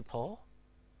against you, Paul,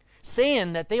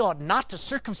 saying that they ought not to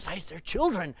circumcise their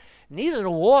children, neither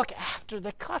to walk after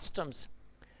the customs.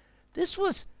 This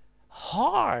was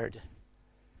hard.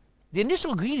 The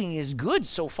initial greeting is good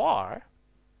so far.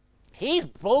 He's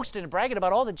boasting and bragging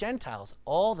about all the Gentiles,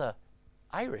 all the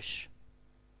Irish,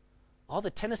 all the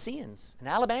Tennesseans and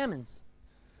Alabamans,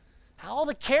 how all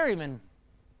the Carrymen,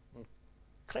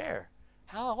 Claire,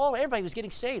 how everybody was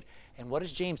getting saved. And what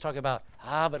does James talk about?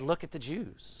 But look at the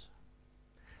Jews.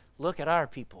 Look at our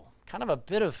people. Kind of a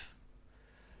bit of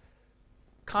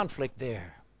conflict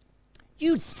there.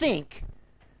 You'd think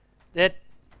that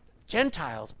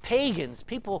Gentiles, pagans,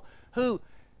 people who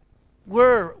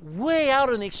were way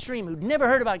out on the extreme, who'd never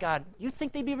heard about God, you'd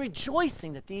think they'd be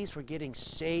rejoicing that these were getting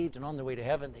saved and on their way to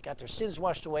heaven. They got their sins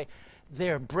washed away.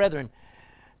 They're brethren.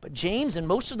 But James and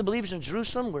most of the believers in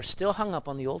Jerusalem were still hung up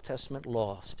on the Old Testament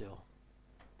law still.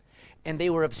 And they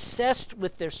were obsessed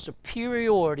with their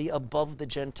superiority above the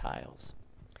Gentiles.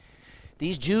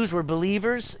 These Jews were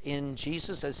believers in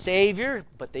Jesus as Savior,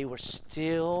 but they were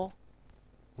still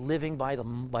living by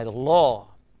the law.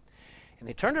 And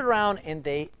they turned it around and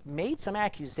they made some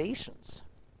accusations.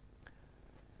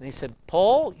 And they said,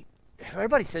 Paul,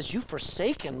 everybody says you've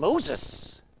forsaken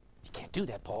Moses. You can't do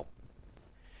that, Paul.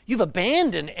 You've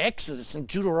abandoned Exodus and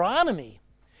Deuteronomy.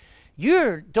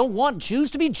 You don't want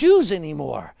Jews to be Jews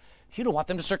anymore. You don't want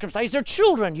them to circumcise their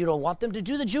children. You don't want them to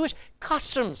do the Jewish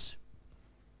customs.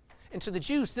 And to the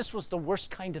Jews, this was the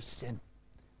worst kind of sin.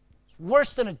 It was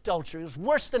worse than adultery. It was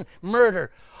worse than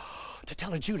murder. To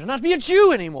tell a Jew to not be a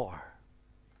Jew anymore.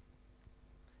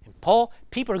 And Paul,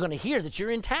 people are going to hear that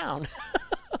you're in town.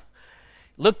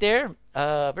 Look there,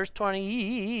 verse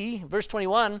 21. Verse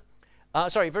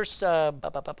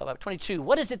 22.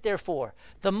 What is it therefore?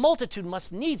 The multitude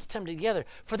must needs come together,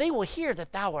 for they will hear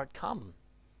that thou art come.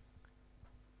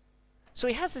 So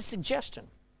he has a suggestion.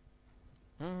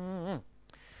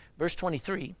 Verse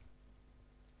 23.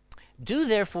 Do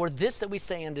therefore this that we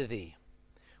say unto thee.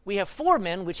 We have 4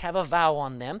 men which have a vow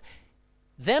on them.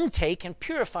 Them take and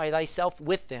purify thyself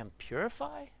with them.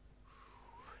 Purify?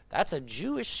 That's a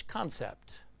Jewish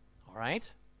concept, all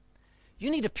right?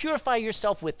 You need to purify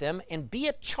yourself with them and be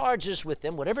at charges with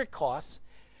them, whatever it costs,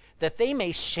 that they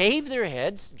may shave their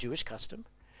heads, Jewish custom,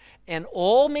 and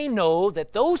all may know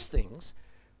that those things,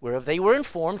 whereof they were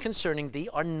informed concerning thee,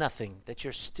 are nothing, that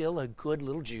you're still a good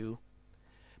little Jew.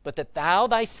 but that thou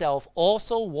thyself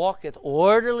also walketh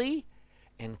orderly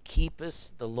and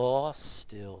keepest the law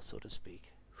still, so to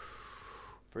speak.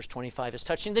 Verse 25 is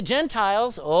touching the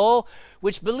Gentiles,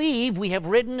 which believe we have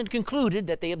written and concluded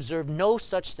that they observe no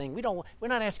such thing. We're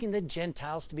not asking the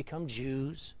Gentiles to become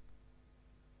Jews.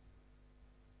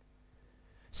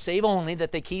 Save only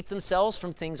that they keep themselves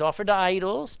from things offered to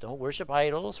idols. Don't worship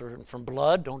idols, or from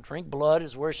blood. Don't drink blood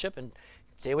as worship, and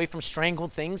stay away from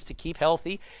strangled things to keep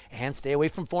healthy, and stay away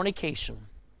from fornication.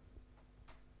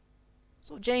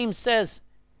 So James says,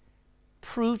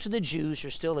 prove to the Jews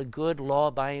you're still a good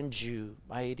law-abiding Jew.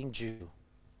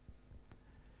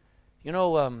 You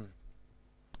know,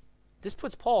 this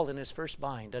puts Paul in his first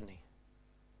bind, doesn't he?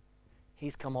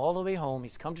 He's come all the way home.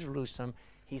 He's come to Jerusalem.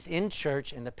 He's in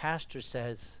church, and the pastor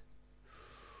says,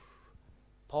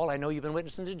 Paul, I know you've been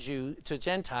witnessing to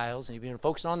Gentiles, and you've been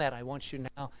focusing on that. I want you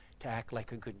now to act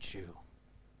like a good Jew.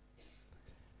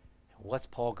 And what's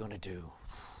Paul going to do?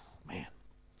 Man.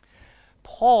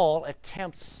 Paul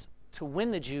attempts to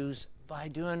win the Jews by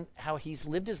doing how he's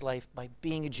lived his life, by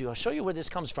being a Jew. I'll show you where this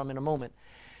comes from in a moment.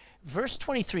 Verse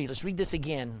 23, let's read this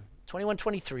again.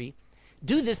 21:23.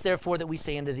 Do this, therefore, that we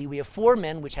say unto thee, we have 4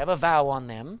 men which have a vow on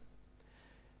them.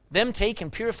 Them take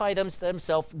and purify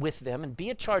themselves with them, and be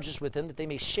at charges with them, that they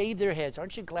may shave their heads.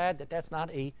 Aren't you glad that that's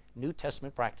not a New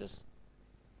Testament practice?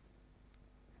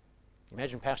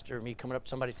 Imagine Pastor or me coming up to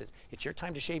somebody and says, it's your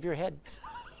time to shave your head.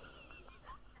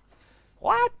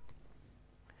 What?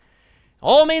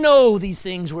 All may know these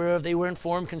things whereof they were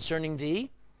informed concerning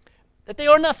thee, that they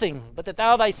are nothing, but that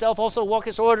thou thyself also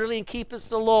walkest orderly and keepest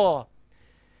the law.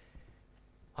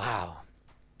 Wow.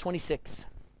 26.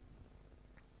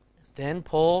 Then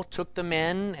Paul took the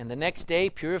men, and the next day,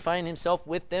 purifying himself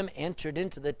with them, entered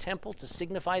into the temple to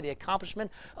signify the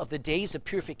accomplishment of the days of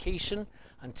purification,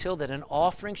 until that an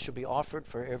offering should be offered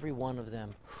for every one of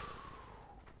them.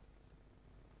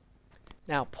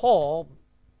 Now, Paul,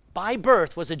 by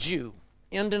birth, was a Jew,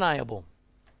 undeniable,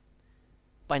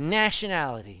 by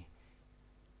nationality.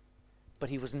 But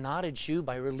he was not a Jew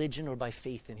by religion or by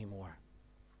faith anymore.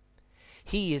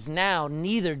 He is now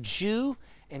neither Jew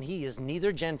and he is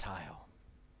neither Gentile.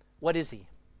 What is he?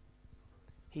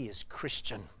 He is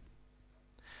Christian.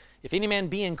 If any man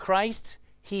be in Christ,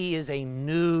 he is a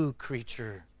new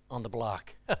creature on the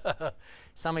block.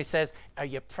 Somebody says, are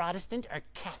you Protestant or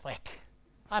Catholic?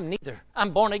 I'm neither.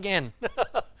 I'm born again.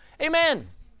 Amen.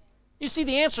 You see,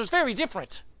 the answer is very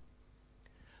different.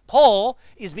 Paul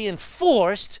is being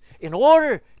forced, in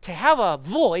order to have a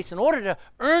voice, in order to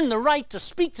earn the right to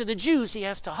speak to the Jews, he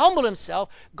has to humble himself,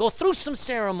 go through some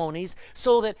ceremonies,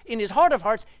 so that in his heart of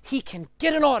hearts, he can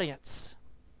get an audience.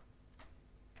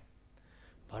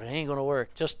 But it ain't going to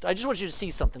work. I just want you to see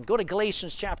something. Go to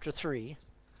Galatians chapter 3.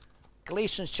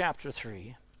 Galatians chapter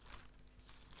 3.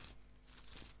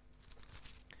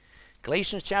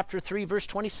 Galatians chapter 3, verse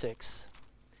 26.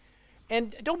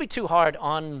 And don't be too hard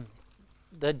on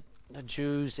the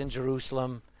Jews in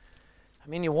Jerusalem. I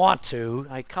mean, you want to.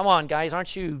 Come on, guys,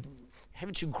 haven't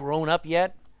you grown up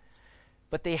yet?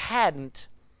 But they hadn't.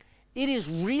 It is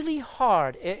really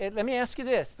hard. Let me ask you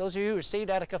this. Those of you who are saved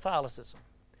out of Catholicism,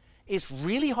 it's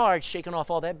really hard shaking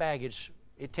off all that baggage.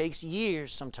 It takes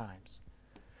years sometimes.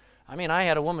 I mean, I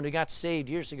had a woman who got saved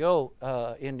years ago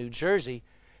in New Jersey.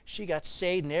 She got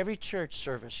saved in every church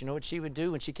service. You know what she would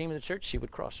do when she came to the church? She would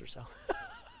cross herself.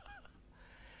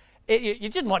 You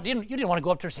didn't want to go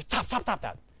up to her and say,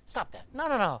 stop that.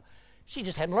 No. She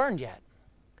just hadn't learned yet.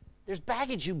 There's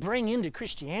baggage you bring into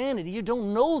Christianity. You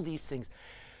don't know these things.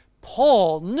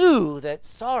 Paul knew that,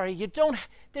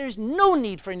 there's no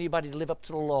need for anybody to live up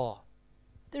to the law.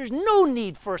 There's no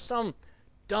need for some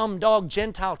dumb dog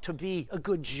Gentile to be a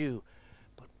good Jew.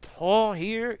 But Paul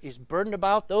here is burdened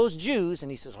about those Jews,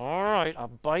 and he says, all right, I'll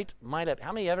bite my lip.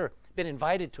 How many have ever been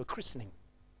invited to a christening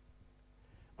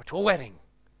or to a wedding?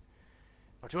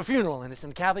 Or to a funeral, and it's in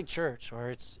the Catholic Church,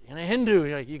 or it's in a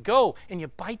Hindu. You go and you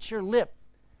bite your lip.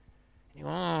 You go,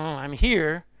 I'm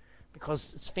here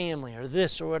because it's family or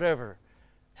this or whatever.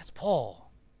 That's Paul.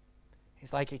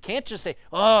 He's like, you can't just say,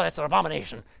 that's an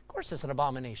abomination. Of course it's an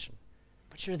abomination.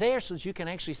 But you're there so that you can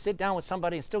actually sit down with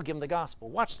somebody and still give them the gospel.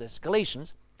 Watch this,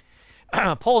 Galatians.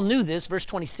 Paul knew this, verse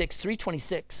 26,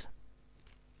 3:26.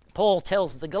 Paul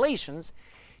tells the Galatians,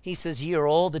 he says, ye are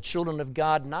all the children of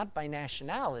God, not by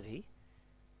nationality.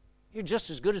 You're just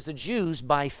as good as the Jews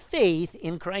by faith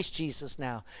in Christ Jesus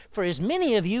now. For as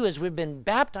many of you as we've been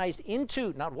baptized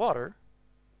into, not water,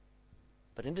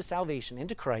 but into salvation,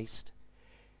 into Christ,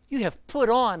 you have put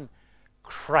on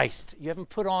Christ. You haven't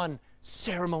put on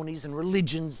ceremonies and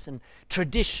religions and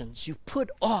traditions. You've put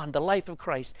on the life of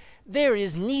Christ. There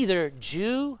is neither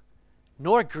Jew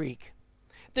nor Greek.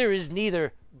 There is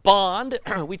neither bond,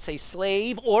 we'd say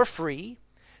slave, or free.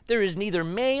 There is neither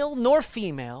male nor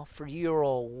female, for you're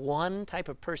all one type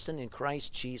of person in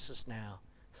Christ Jesus now.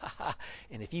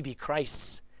 And if ye be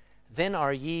Christ's, then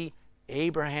are ye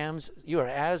Abraham's, you are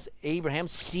as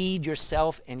Abraham's seed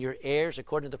yourself, and your heirs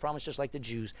according to the promise, just like the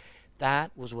Jews.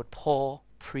 That was what Paul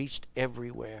preached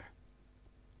everywhere.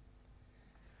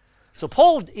 So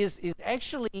Paul is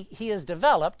actually, he has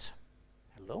developed,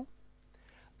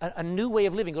 a new way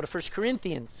of living. Go to 1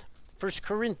 Corinthians. 1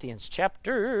 Corinthians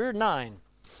chapter 9.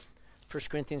 1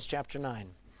 Corinthians chapter 9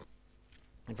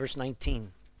 and verse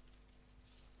 19.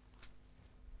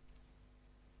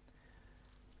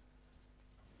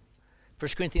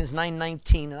 First Corinthians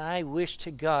 9:19, and I wish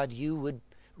to God you would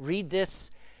read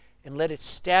this and let it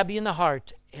stab you in the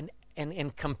heart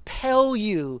and compel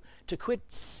you to quit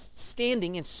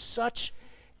standing in such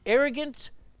arrogant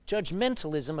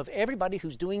judgmentalism of everybody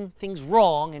who's doing things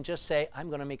wrong, and just say, I'm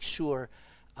going to make sure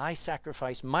I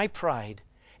sacrifice my pride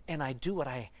and I do what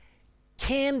I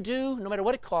can do, no matter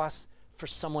what it costs, for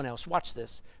someone else. Watch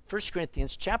this. 1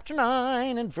 Corinthians chapter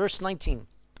 9 and verse 19.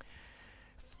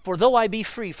 For though I be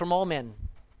free from all men,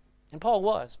 and Paul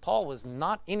was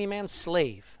not any man's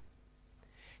slave,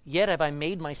 yet have I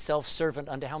made myself servant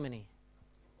unto how many?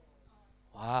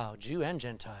 Wow, Jew and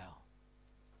Gentile.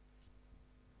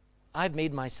 I've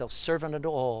made myself servant unto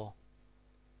all.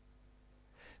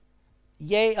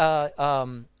 Yea,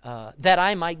 that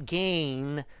I might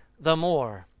gain the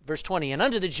more. Verse 20, and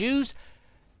unto the Jews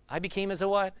I became as a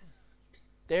what?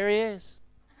 There he is.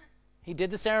 He did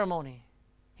the ceremony.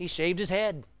 He shaved his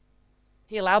head.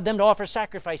 He allowed them to offer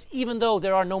sacrifice, even though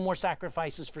there are no more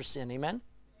sacrifices for sin. Amen?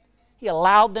 He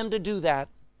allowed them to do that.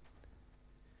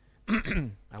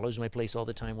 I lose my place all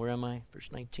the time. Where am I? Verse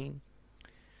 19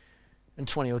 and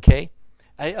 20, okay?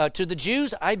 To the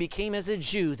Jews, I became as a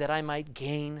Jew that I might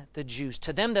gain the Jews.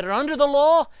 To them that are under the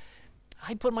law,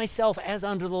 I put myself as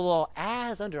under the law.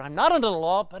 I'm not under the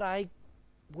law, but I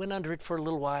went under it for a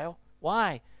little while.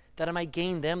 Why? That I might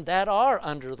gain them that are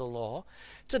under the law.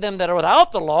 To them that are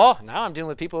without the law, now I'm dealing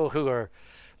with people who are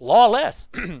lawless,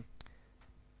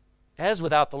 as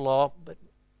without the law, but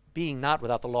being not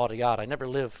without the law to God. I never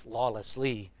live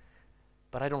lawlessly,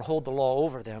 but I don't hold the law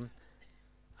over them.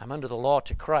 I'm under the law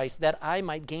to Christ, that I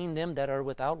might gain them that are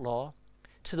without law.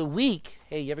 To the weak,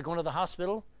 hey, you ever go to the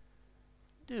hospital?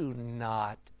 Do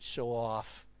not show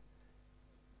off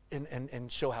and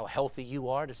show how healthy you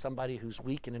are to somebody who's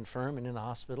weak and infirm and in the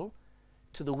hospital.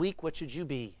 To the weak, what should you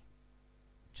be?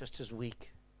 Just as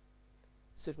weak.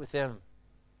 Sit with them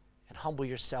and humble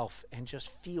yourself and just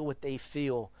feel what they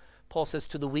feel. Paul says,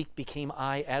 to the weak became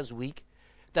I as weak,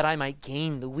 that I might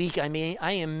gain the weak. I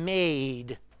am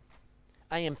made,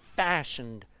 I am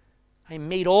fashioned, I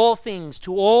made all things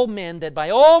to all men, that by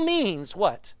all means,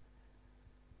 what?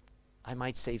 I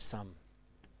might save some.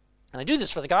 And I do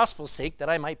this for the gospel's sake, that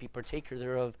I might be partaker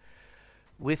thereof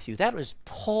with you. That was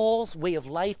Paul's way of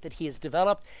life that he has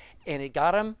developed, and it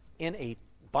got him in a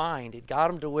bind. It got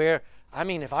him to where,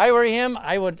 if I were him,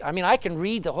 I can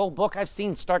read the whole book I've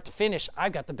seen start to finish.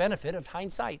 I've got the benefit of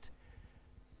hindsight.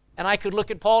 And I could look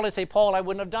at Paul and say, Paul, I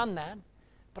wouldn't have done that,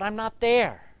 but I'm not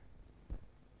there.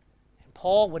 And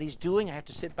Paul, what he's doing, I have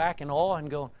to sit back in awe and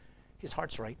go, his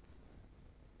heart's right.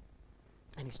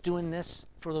 And he's doing this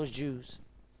for those Jews.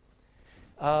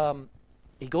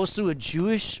 He goes through a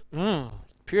Jewish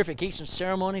purification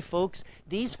ceremony, folks.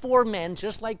 These 4 men,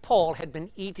 just like Paul, had been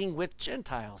eating with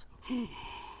Gentiles.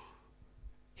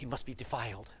 He must be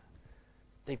defiled.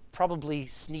 They probably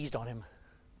sneezed on him.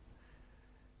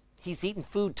 He's eaten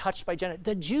food touched by Gentiles.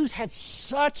 The Jews had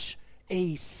such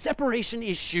a separation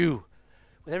issue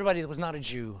with everybody that was not a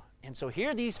Jew. And so here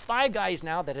are these 5 guys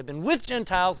now that have been with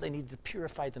Gentiles. They need to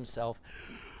purify themselves.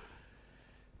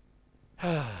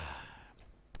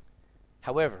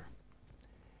 However,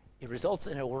 it results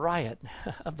in a riot.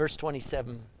 Verse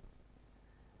 27,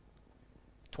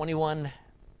 21,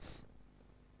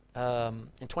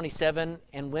 and 27.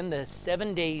 And when the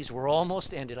 7 days were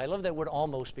almost ended, I love that word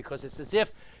almost, because it's as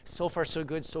if so far so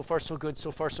good, so far so good, so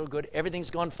far so good.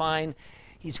 Everything's gone fine.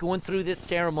 He's going through this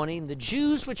ceremony. And the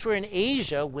Jews which were in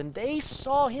Asia, when they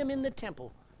saw him in the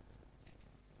temple,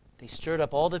 they stirred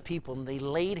up all the people, and they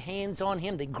laid hands on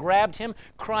him. They grabbed him,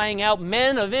 crying out,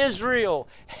 Men of Israel,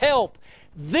 help!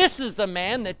 This is the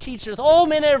man that teacheth all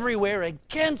men everywhere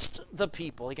against the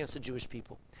people, against the Jewish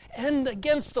people, and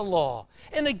against the law,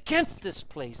 and against this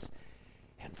place.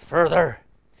 And further,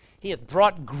 he hath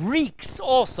brought Greeks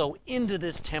also into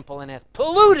this temple, and hath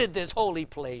polluted this holy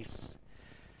place.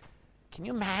 Can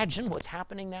you imagine what's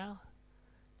happening now?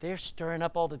 They're stirring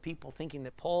up all the people, thinking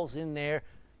that Paul's in there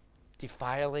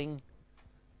defiling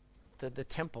the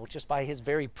temple just by his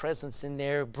very presence in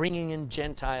there, bringing in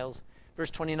Gentiles. Verse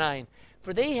 29,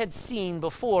 for they had seen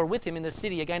before with him in the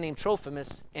city a guy named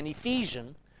Trophimus, an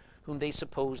Ephesian, whom they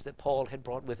supposed that Paul had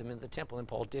brought with him into the temple, and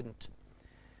Paul didn't.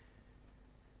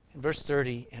 In verse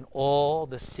 30, and all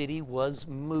the city was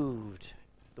moved.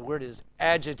 The word is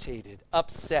agitated,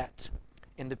 upset.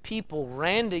 And the people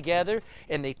ran together,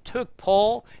 and they took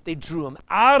Paul, they drew him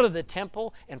out of the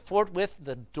temple, and forthwith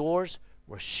the doors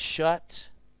were shut.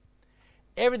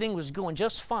 Everything was going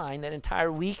just fine that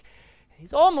entire week.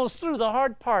 He's almost through the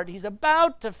hard part. He's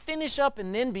about to finish up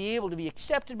and then be able to be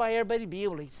accepted by everybody, be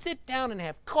able to sit down and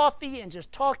have coffee and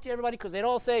just talk to everybody, because they'd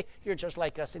all say, you're just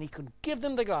like us. And he could give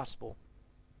them the gospel.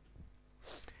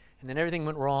 And then everything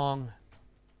went wrong.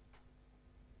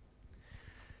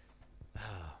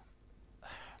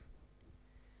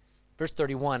 Verse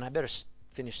 31, I better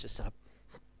finish this up.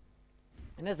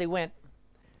 And as they went,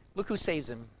 look who saves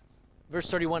him. Verse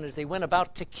 31, as they went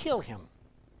about to kill him,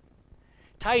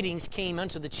 tidings came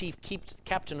unto the chief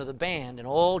captain of the band, and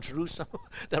all Jerusalem,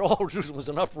 that all Jerusalem was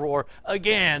in uproar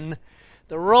again.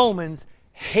 The Romans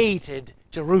hated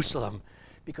Jerusalem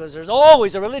because there's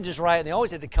always a religious riot, and they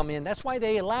always had to come in. That's why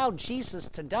they allowed Jesus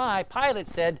to die. Pilate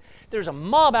said, there's a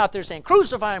mob out there saying,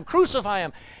 crucify him, crucify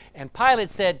him. And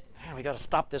Pilate said, we got to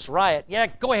stop this riot. Yeah,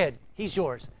 go ahead. He's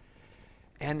yours.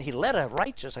 And he let a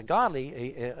righteous, a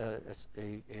godly,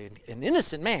 an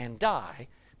innocent man die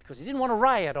because he didn't want a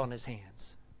riot on his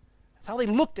hands. That's how they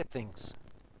looked at things.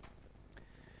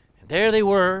 And there they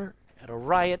were at a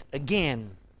riot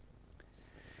again.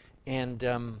 And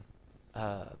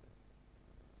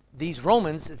these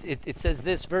Romans, it says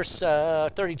this, verse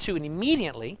 32,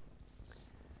 and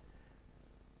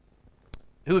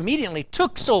who immediately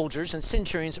took soldiers and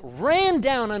centurions, ran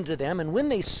down unto them, and when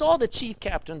they saw the chief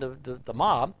captain, the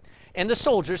mob, and the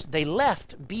soldiers, they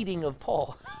left beating of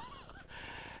Paul.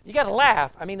 You got to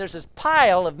laugh. I mean, there's this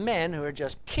pile of men who are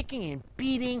just kicking and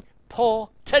beating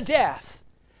Paul to death.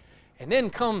 And then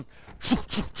come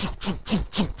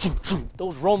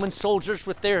those Roman soldiers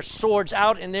with their swords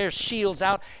out and their shields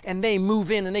out, and they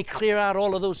move in and they clear out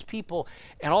all of those people,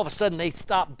 and all of a sudden they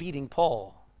stop beating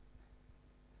Paul.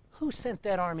 Who sent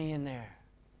that army in there?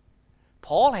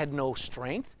 Paul had no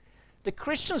strength. The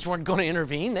Christians weren't going to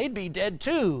intervene. They'd be dead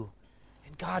too.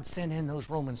 And God sent in those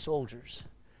Roman soldiers.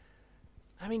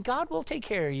 I mean, God will take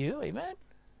care of you, amen?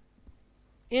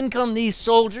 In come these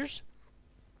soldiers,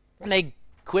 and they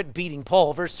quit beating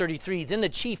Paul. Verse 33, then the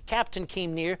chief captain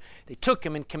came near. They took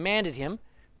him and commanded him,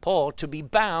 Paul, to be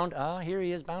bound. Here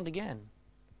he is, bound again.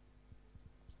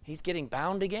 He's getting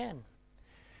bound again.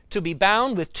 To be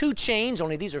bound with 2 chains,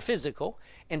 only these are physical,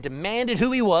 and demanded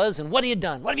who he was and what he had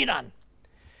done. What have you done?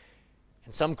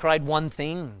 And some cried one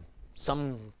thing,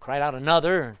 some cried out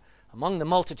another among the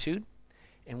multitude.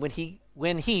 And when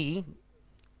he,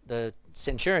 the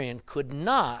centurion, could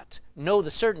not know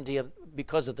the certainty of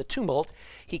because of the tumult,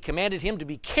 he commanded him to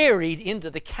be carried into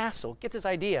the castle. Get this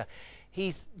idea.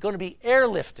 He's going to be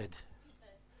airlifted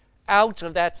out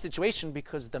of that situation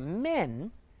because the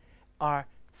men are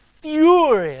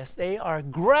furious. They are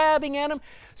grabbing at him.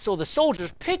 So the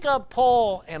soldiers pick up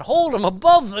Paul and hold him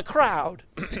above the crowd,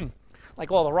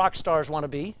 like all the rock stars want to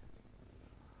be.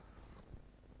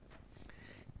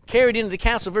 Carried into the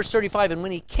castle, verse 35, and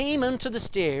when he came unto the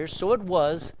stairs, so it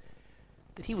was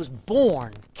that he was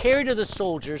borne, carried to the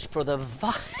soldiers for the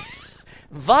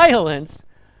violence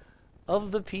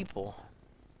of the people.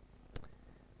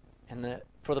 And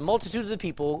for the multitude of the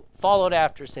people followed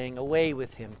after, saying, away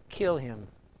with him, kill him,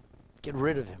 get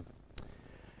rid of him.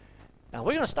 Now,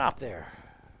 we're going to stop there.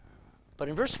 But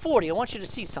in verse 40, I want you to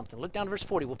see something. Look down to verse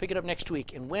 40. We'll pick it up next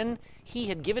week. And when he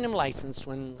had given him license,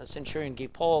 when the centurion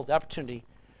gave Paul the opportunity,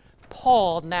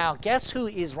 Paul, now, guess who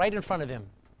is right in front of him?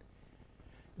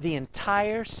 The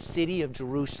entire city of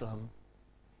Jerusalem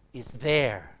is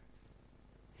there.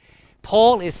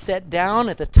 Paul is set down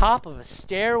at the top of a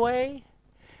stairway.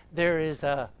 There is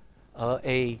a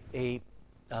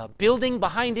building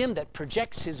behind him that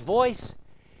projects his voice.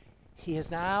 He is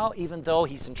now, even though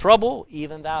he's in trouble,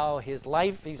 even though his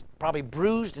life, he's probably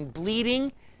bruised and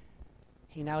bleeding,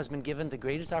 he now has been given the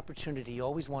greatest opportunity he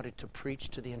always wanted to preach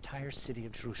to the entire city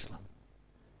of Jerusalem.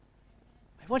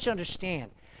 I want you to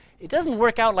understand, it doesn't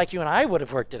work out like you and I would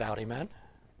have worked it out, amen?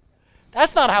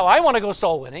 That's not how I want to go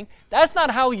soul winning. That's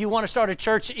not how you want to start a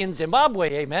church in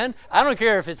Zimbabwe, amen? I don't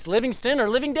care if it's Livingston or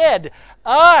Living Dead.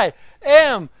 I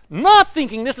am not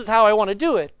thinking this is how I want to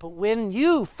do it. But when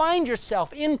you find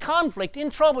yourself in conflict, in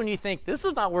trouble, and you think this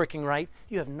is not working right,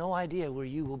 you have no idea where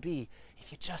you will be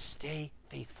if you just stay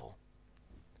faithful.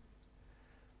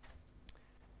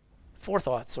 4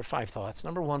 thoughts or 5 thoughts.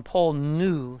 Number 1, Paul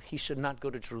knew he should not go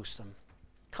to Jerusalem.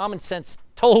 Common sense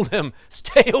told him,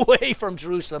 stay away from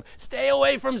Jerusalem. Stay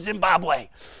away from Zimbabwe.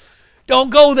 Don't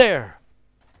go there.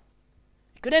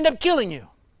 It could end up killing you.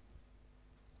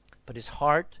 But his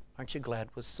heart, aren't you glad,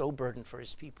 was so burdened for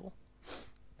his people.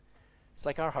 It's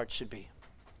like our hearts should be.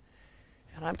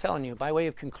 And I'm telling you, by way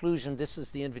of conclusion, this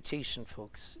is the invitation,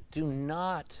 folks. Do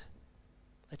not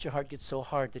let your heart get so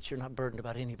hard that you're not burdened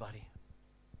about anybody.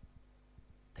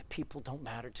 That people don't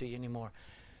matter to you anymore.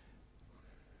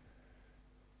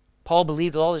 Paul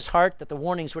believed with all his heart that the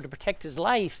warnings were to protect his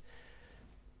life.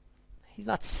 He's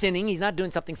not sinning. He's not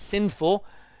doing something sinful.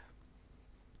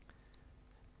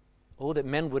 Oh, that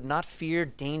men would not fear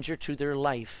danger to their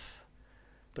life,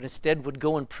 but instead would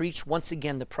go and preach once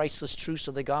again the priceless truths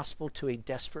of the gospel to a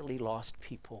desperately lost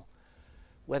people.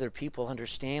 Whether people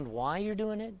understand why you're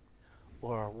doing it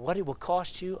or what it will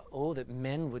cost you, oh, that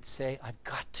men would say, I've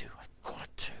got to.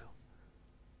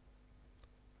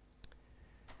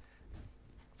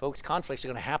 Folks, conflicts are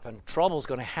going to happen. Trouble's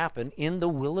going to happen in the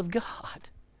will of God.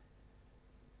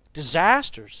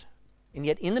 Disasters. And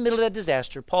yet in the middle of that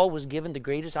disaster, Paul was given the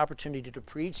greatest opportunity to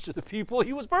preach to the people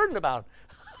he was burdened about.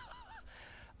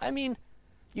 I mean,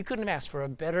 you couldn't have asked for a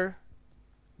better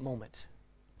moment.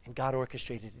 And God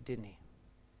orchestrated it, didn't he?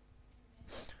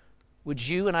 Would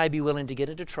you and I be willing to get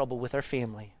into trouble with our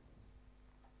family?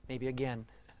 Maybe again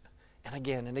and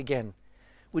again and again.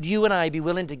 Would you and I be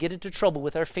willing to get into trouble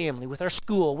with our family, with our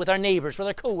school, with our neighbors, with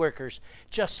our coworkers,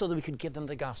 just so that we could give them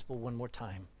the gospel one more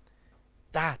time?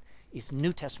 That is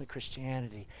New Testament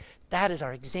Christianity. That is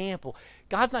our example.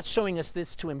 God's not showing us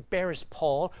this to embarrass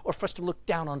Paul or for us to look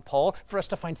down on Paul, for us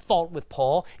to find fault with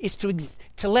Paul. It's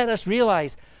to let us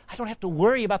realize I don't have to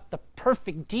worry about the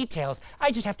perfect details.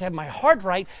 I just have to have my heart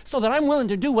right so that I'm willing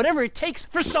to do whatever it takes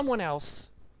for someone else.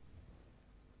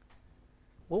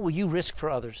 What will you risk for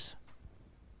others?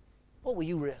 What will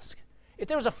you risk? If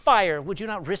there was a fire, would you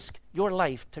not risk your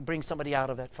life to bring somebody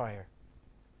out of that fire?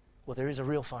 Well, there is a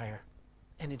real fire,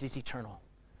 and it is eternal.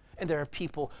 And there are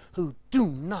people who do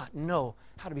not know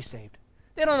how to be saved.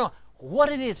 They don't know what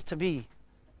it is to be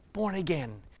born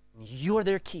again. You're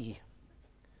their key.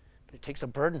 But it takes a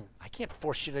burden. I can't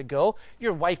force you to go.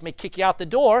 Your wife may kick you out the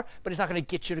door, but it's not going to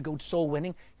get you to go soul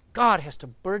winning. God has to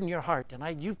burden your heart,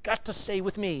 and you've got to say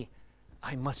with me,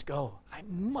 I must go. I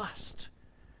must.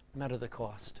 No matter the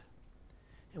cost.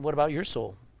 And what about your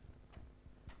soul?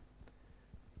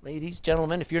 Ladies,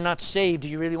 gentlemen, if you're not saved, do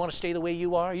you really want to stay the way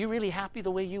you are? Are you really happy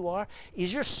the way you are?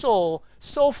 Is your soul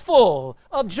so full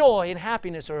of joy and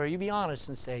happiness? Or are you be honest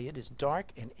and say it is dark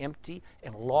and empty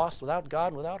and lost without God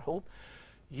and without hope?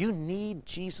 You need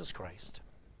Jesus Christ.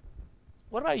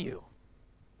 What about you?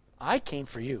 I came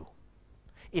for you.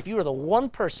 If you were the one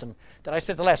person that I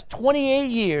spent the last 28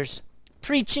 years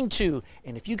preaching to,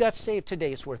 and if you got saved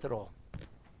today, it's worth it all.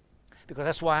 Because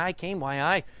that's why I came, why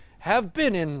I have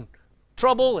been in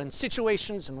trouble and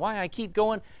situations, and why I keep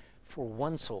going for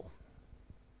one soul.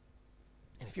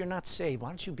 And if you're not saved, why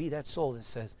don't you be that soul that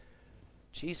says,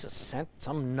 Jesus sent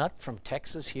some nut from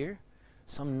Texas here,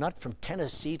 some nut from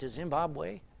Tennessee to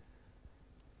Zimbabwe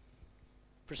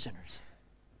for sinners.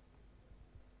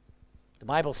 The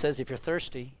Bible says if you're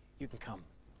thirsty, you can come.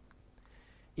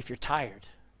 If you're tired,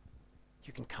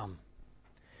 you can come.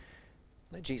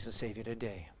 Let Jesus save you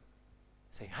today.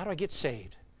 Say, how do I get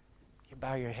saved? You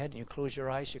bow your head and you close your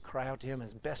eyes. You cry out to him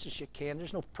as best as you can.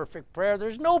 There's no perfect prayer.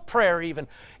 There's no prayer even.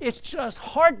 It's just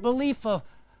heart belief of,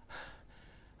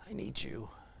 I need you.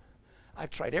 I've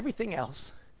tried everything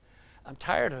else. I'm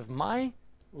tired of my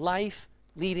life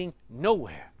leading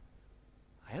nowhere.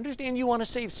 I understand you want to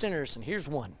save sinners, and here's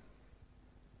one.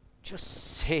 Just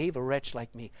save a wretch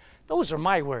like me. Those are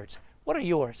my words. What are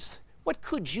yours? What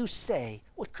could you say?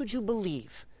 What could you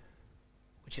believe?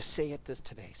 Would you say it this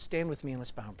today? Stand with me and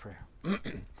let's bow in prayer.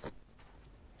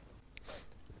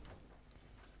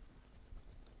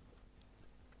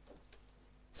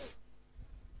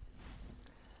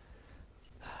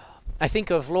 I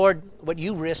think of, Lord, what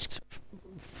you risked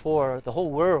for the whole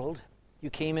world.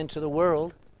 You came into the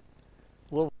world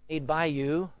was made by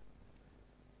you,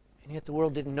 and yet the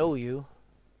world didn't know you,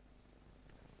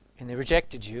 and they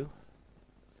rejected you.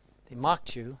 They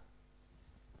mocked you,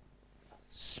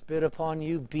 spit upon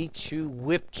you, beat you,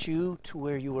 whipped you to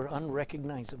where you were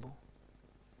unrecognizable.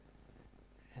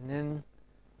 And then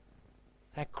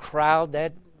that crowd,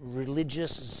 that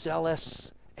religious,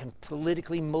 zealous, and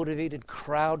politically motivated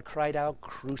crowd cried out,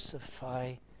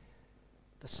 crucify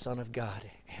the Son of God.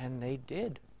 And they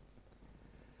did.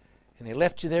 And they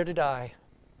left you there to die.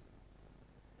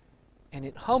 And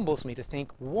it humbles me to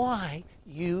think why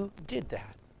you did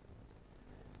that.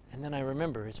 And then I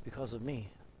remember it's because of me.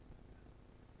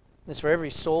 It's for every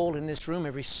soul in this room,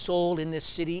 every soul in this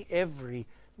city, every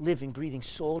living, breathing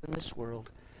soul in this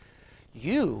world.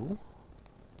 You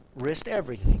risked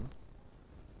everything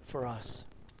for us.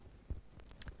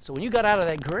 So when you got out of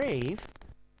that grave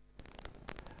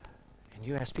and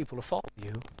you asked people to follow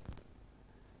you,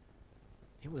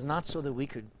 it was not so that we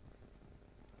could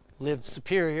live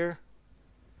superior,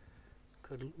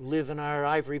 could live in our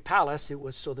ivory palace. It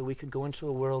was so that we could go into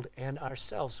a world and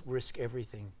ourselves risk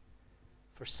everything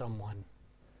for someone,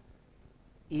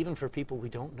 even for people we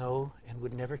don't know and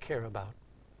would never care about.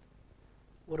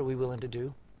 What are we willing to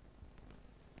do?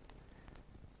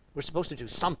 We're supposed to do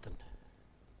something.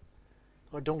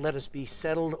 Lord, don't let us be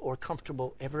settled or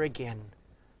comfortable ever again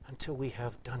until we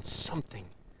have done something.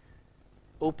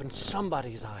 Opened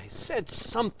somebody's eyes, said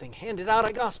something, handed out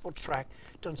a gospel tract,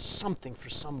 done something for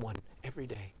someone every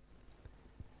day.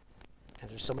 And if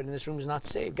there's somebody in this room who's not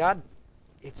saved, God,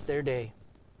 it's their day.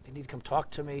 They need to come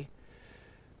talk to me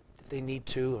if they need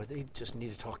to, or they just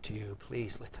need to talk to you.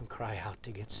 Please let them cry out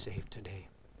to get saved today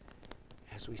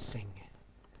as we sing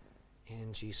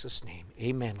in Jesus' name.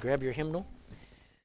 Amen. Grab your hymnal.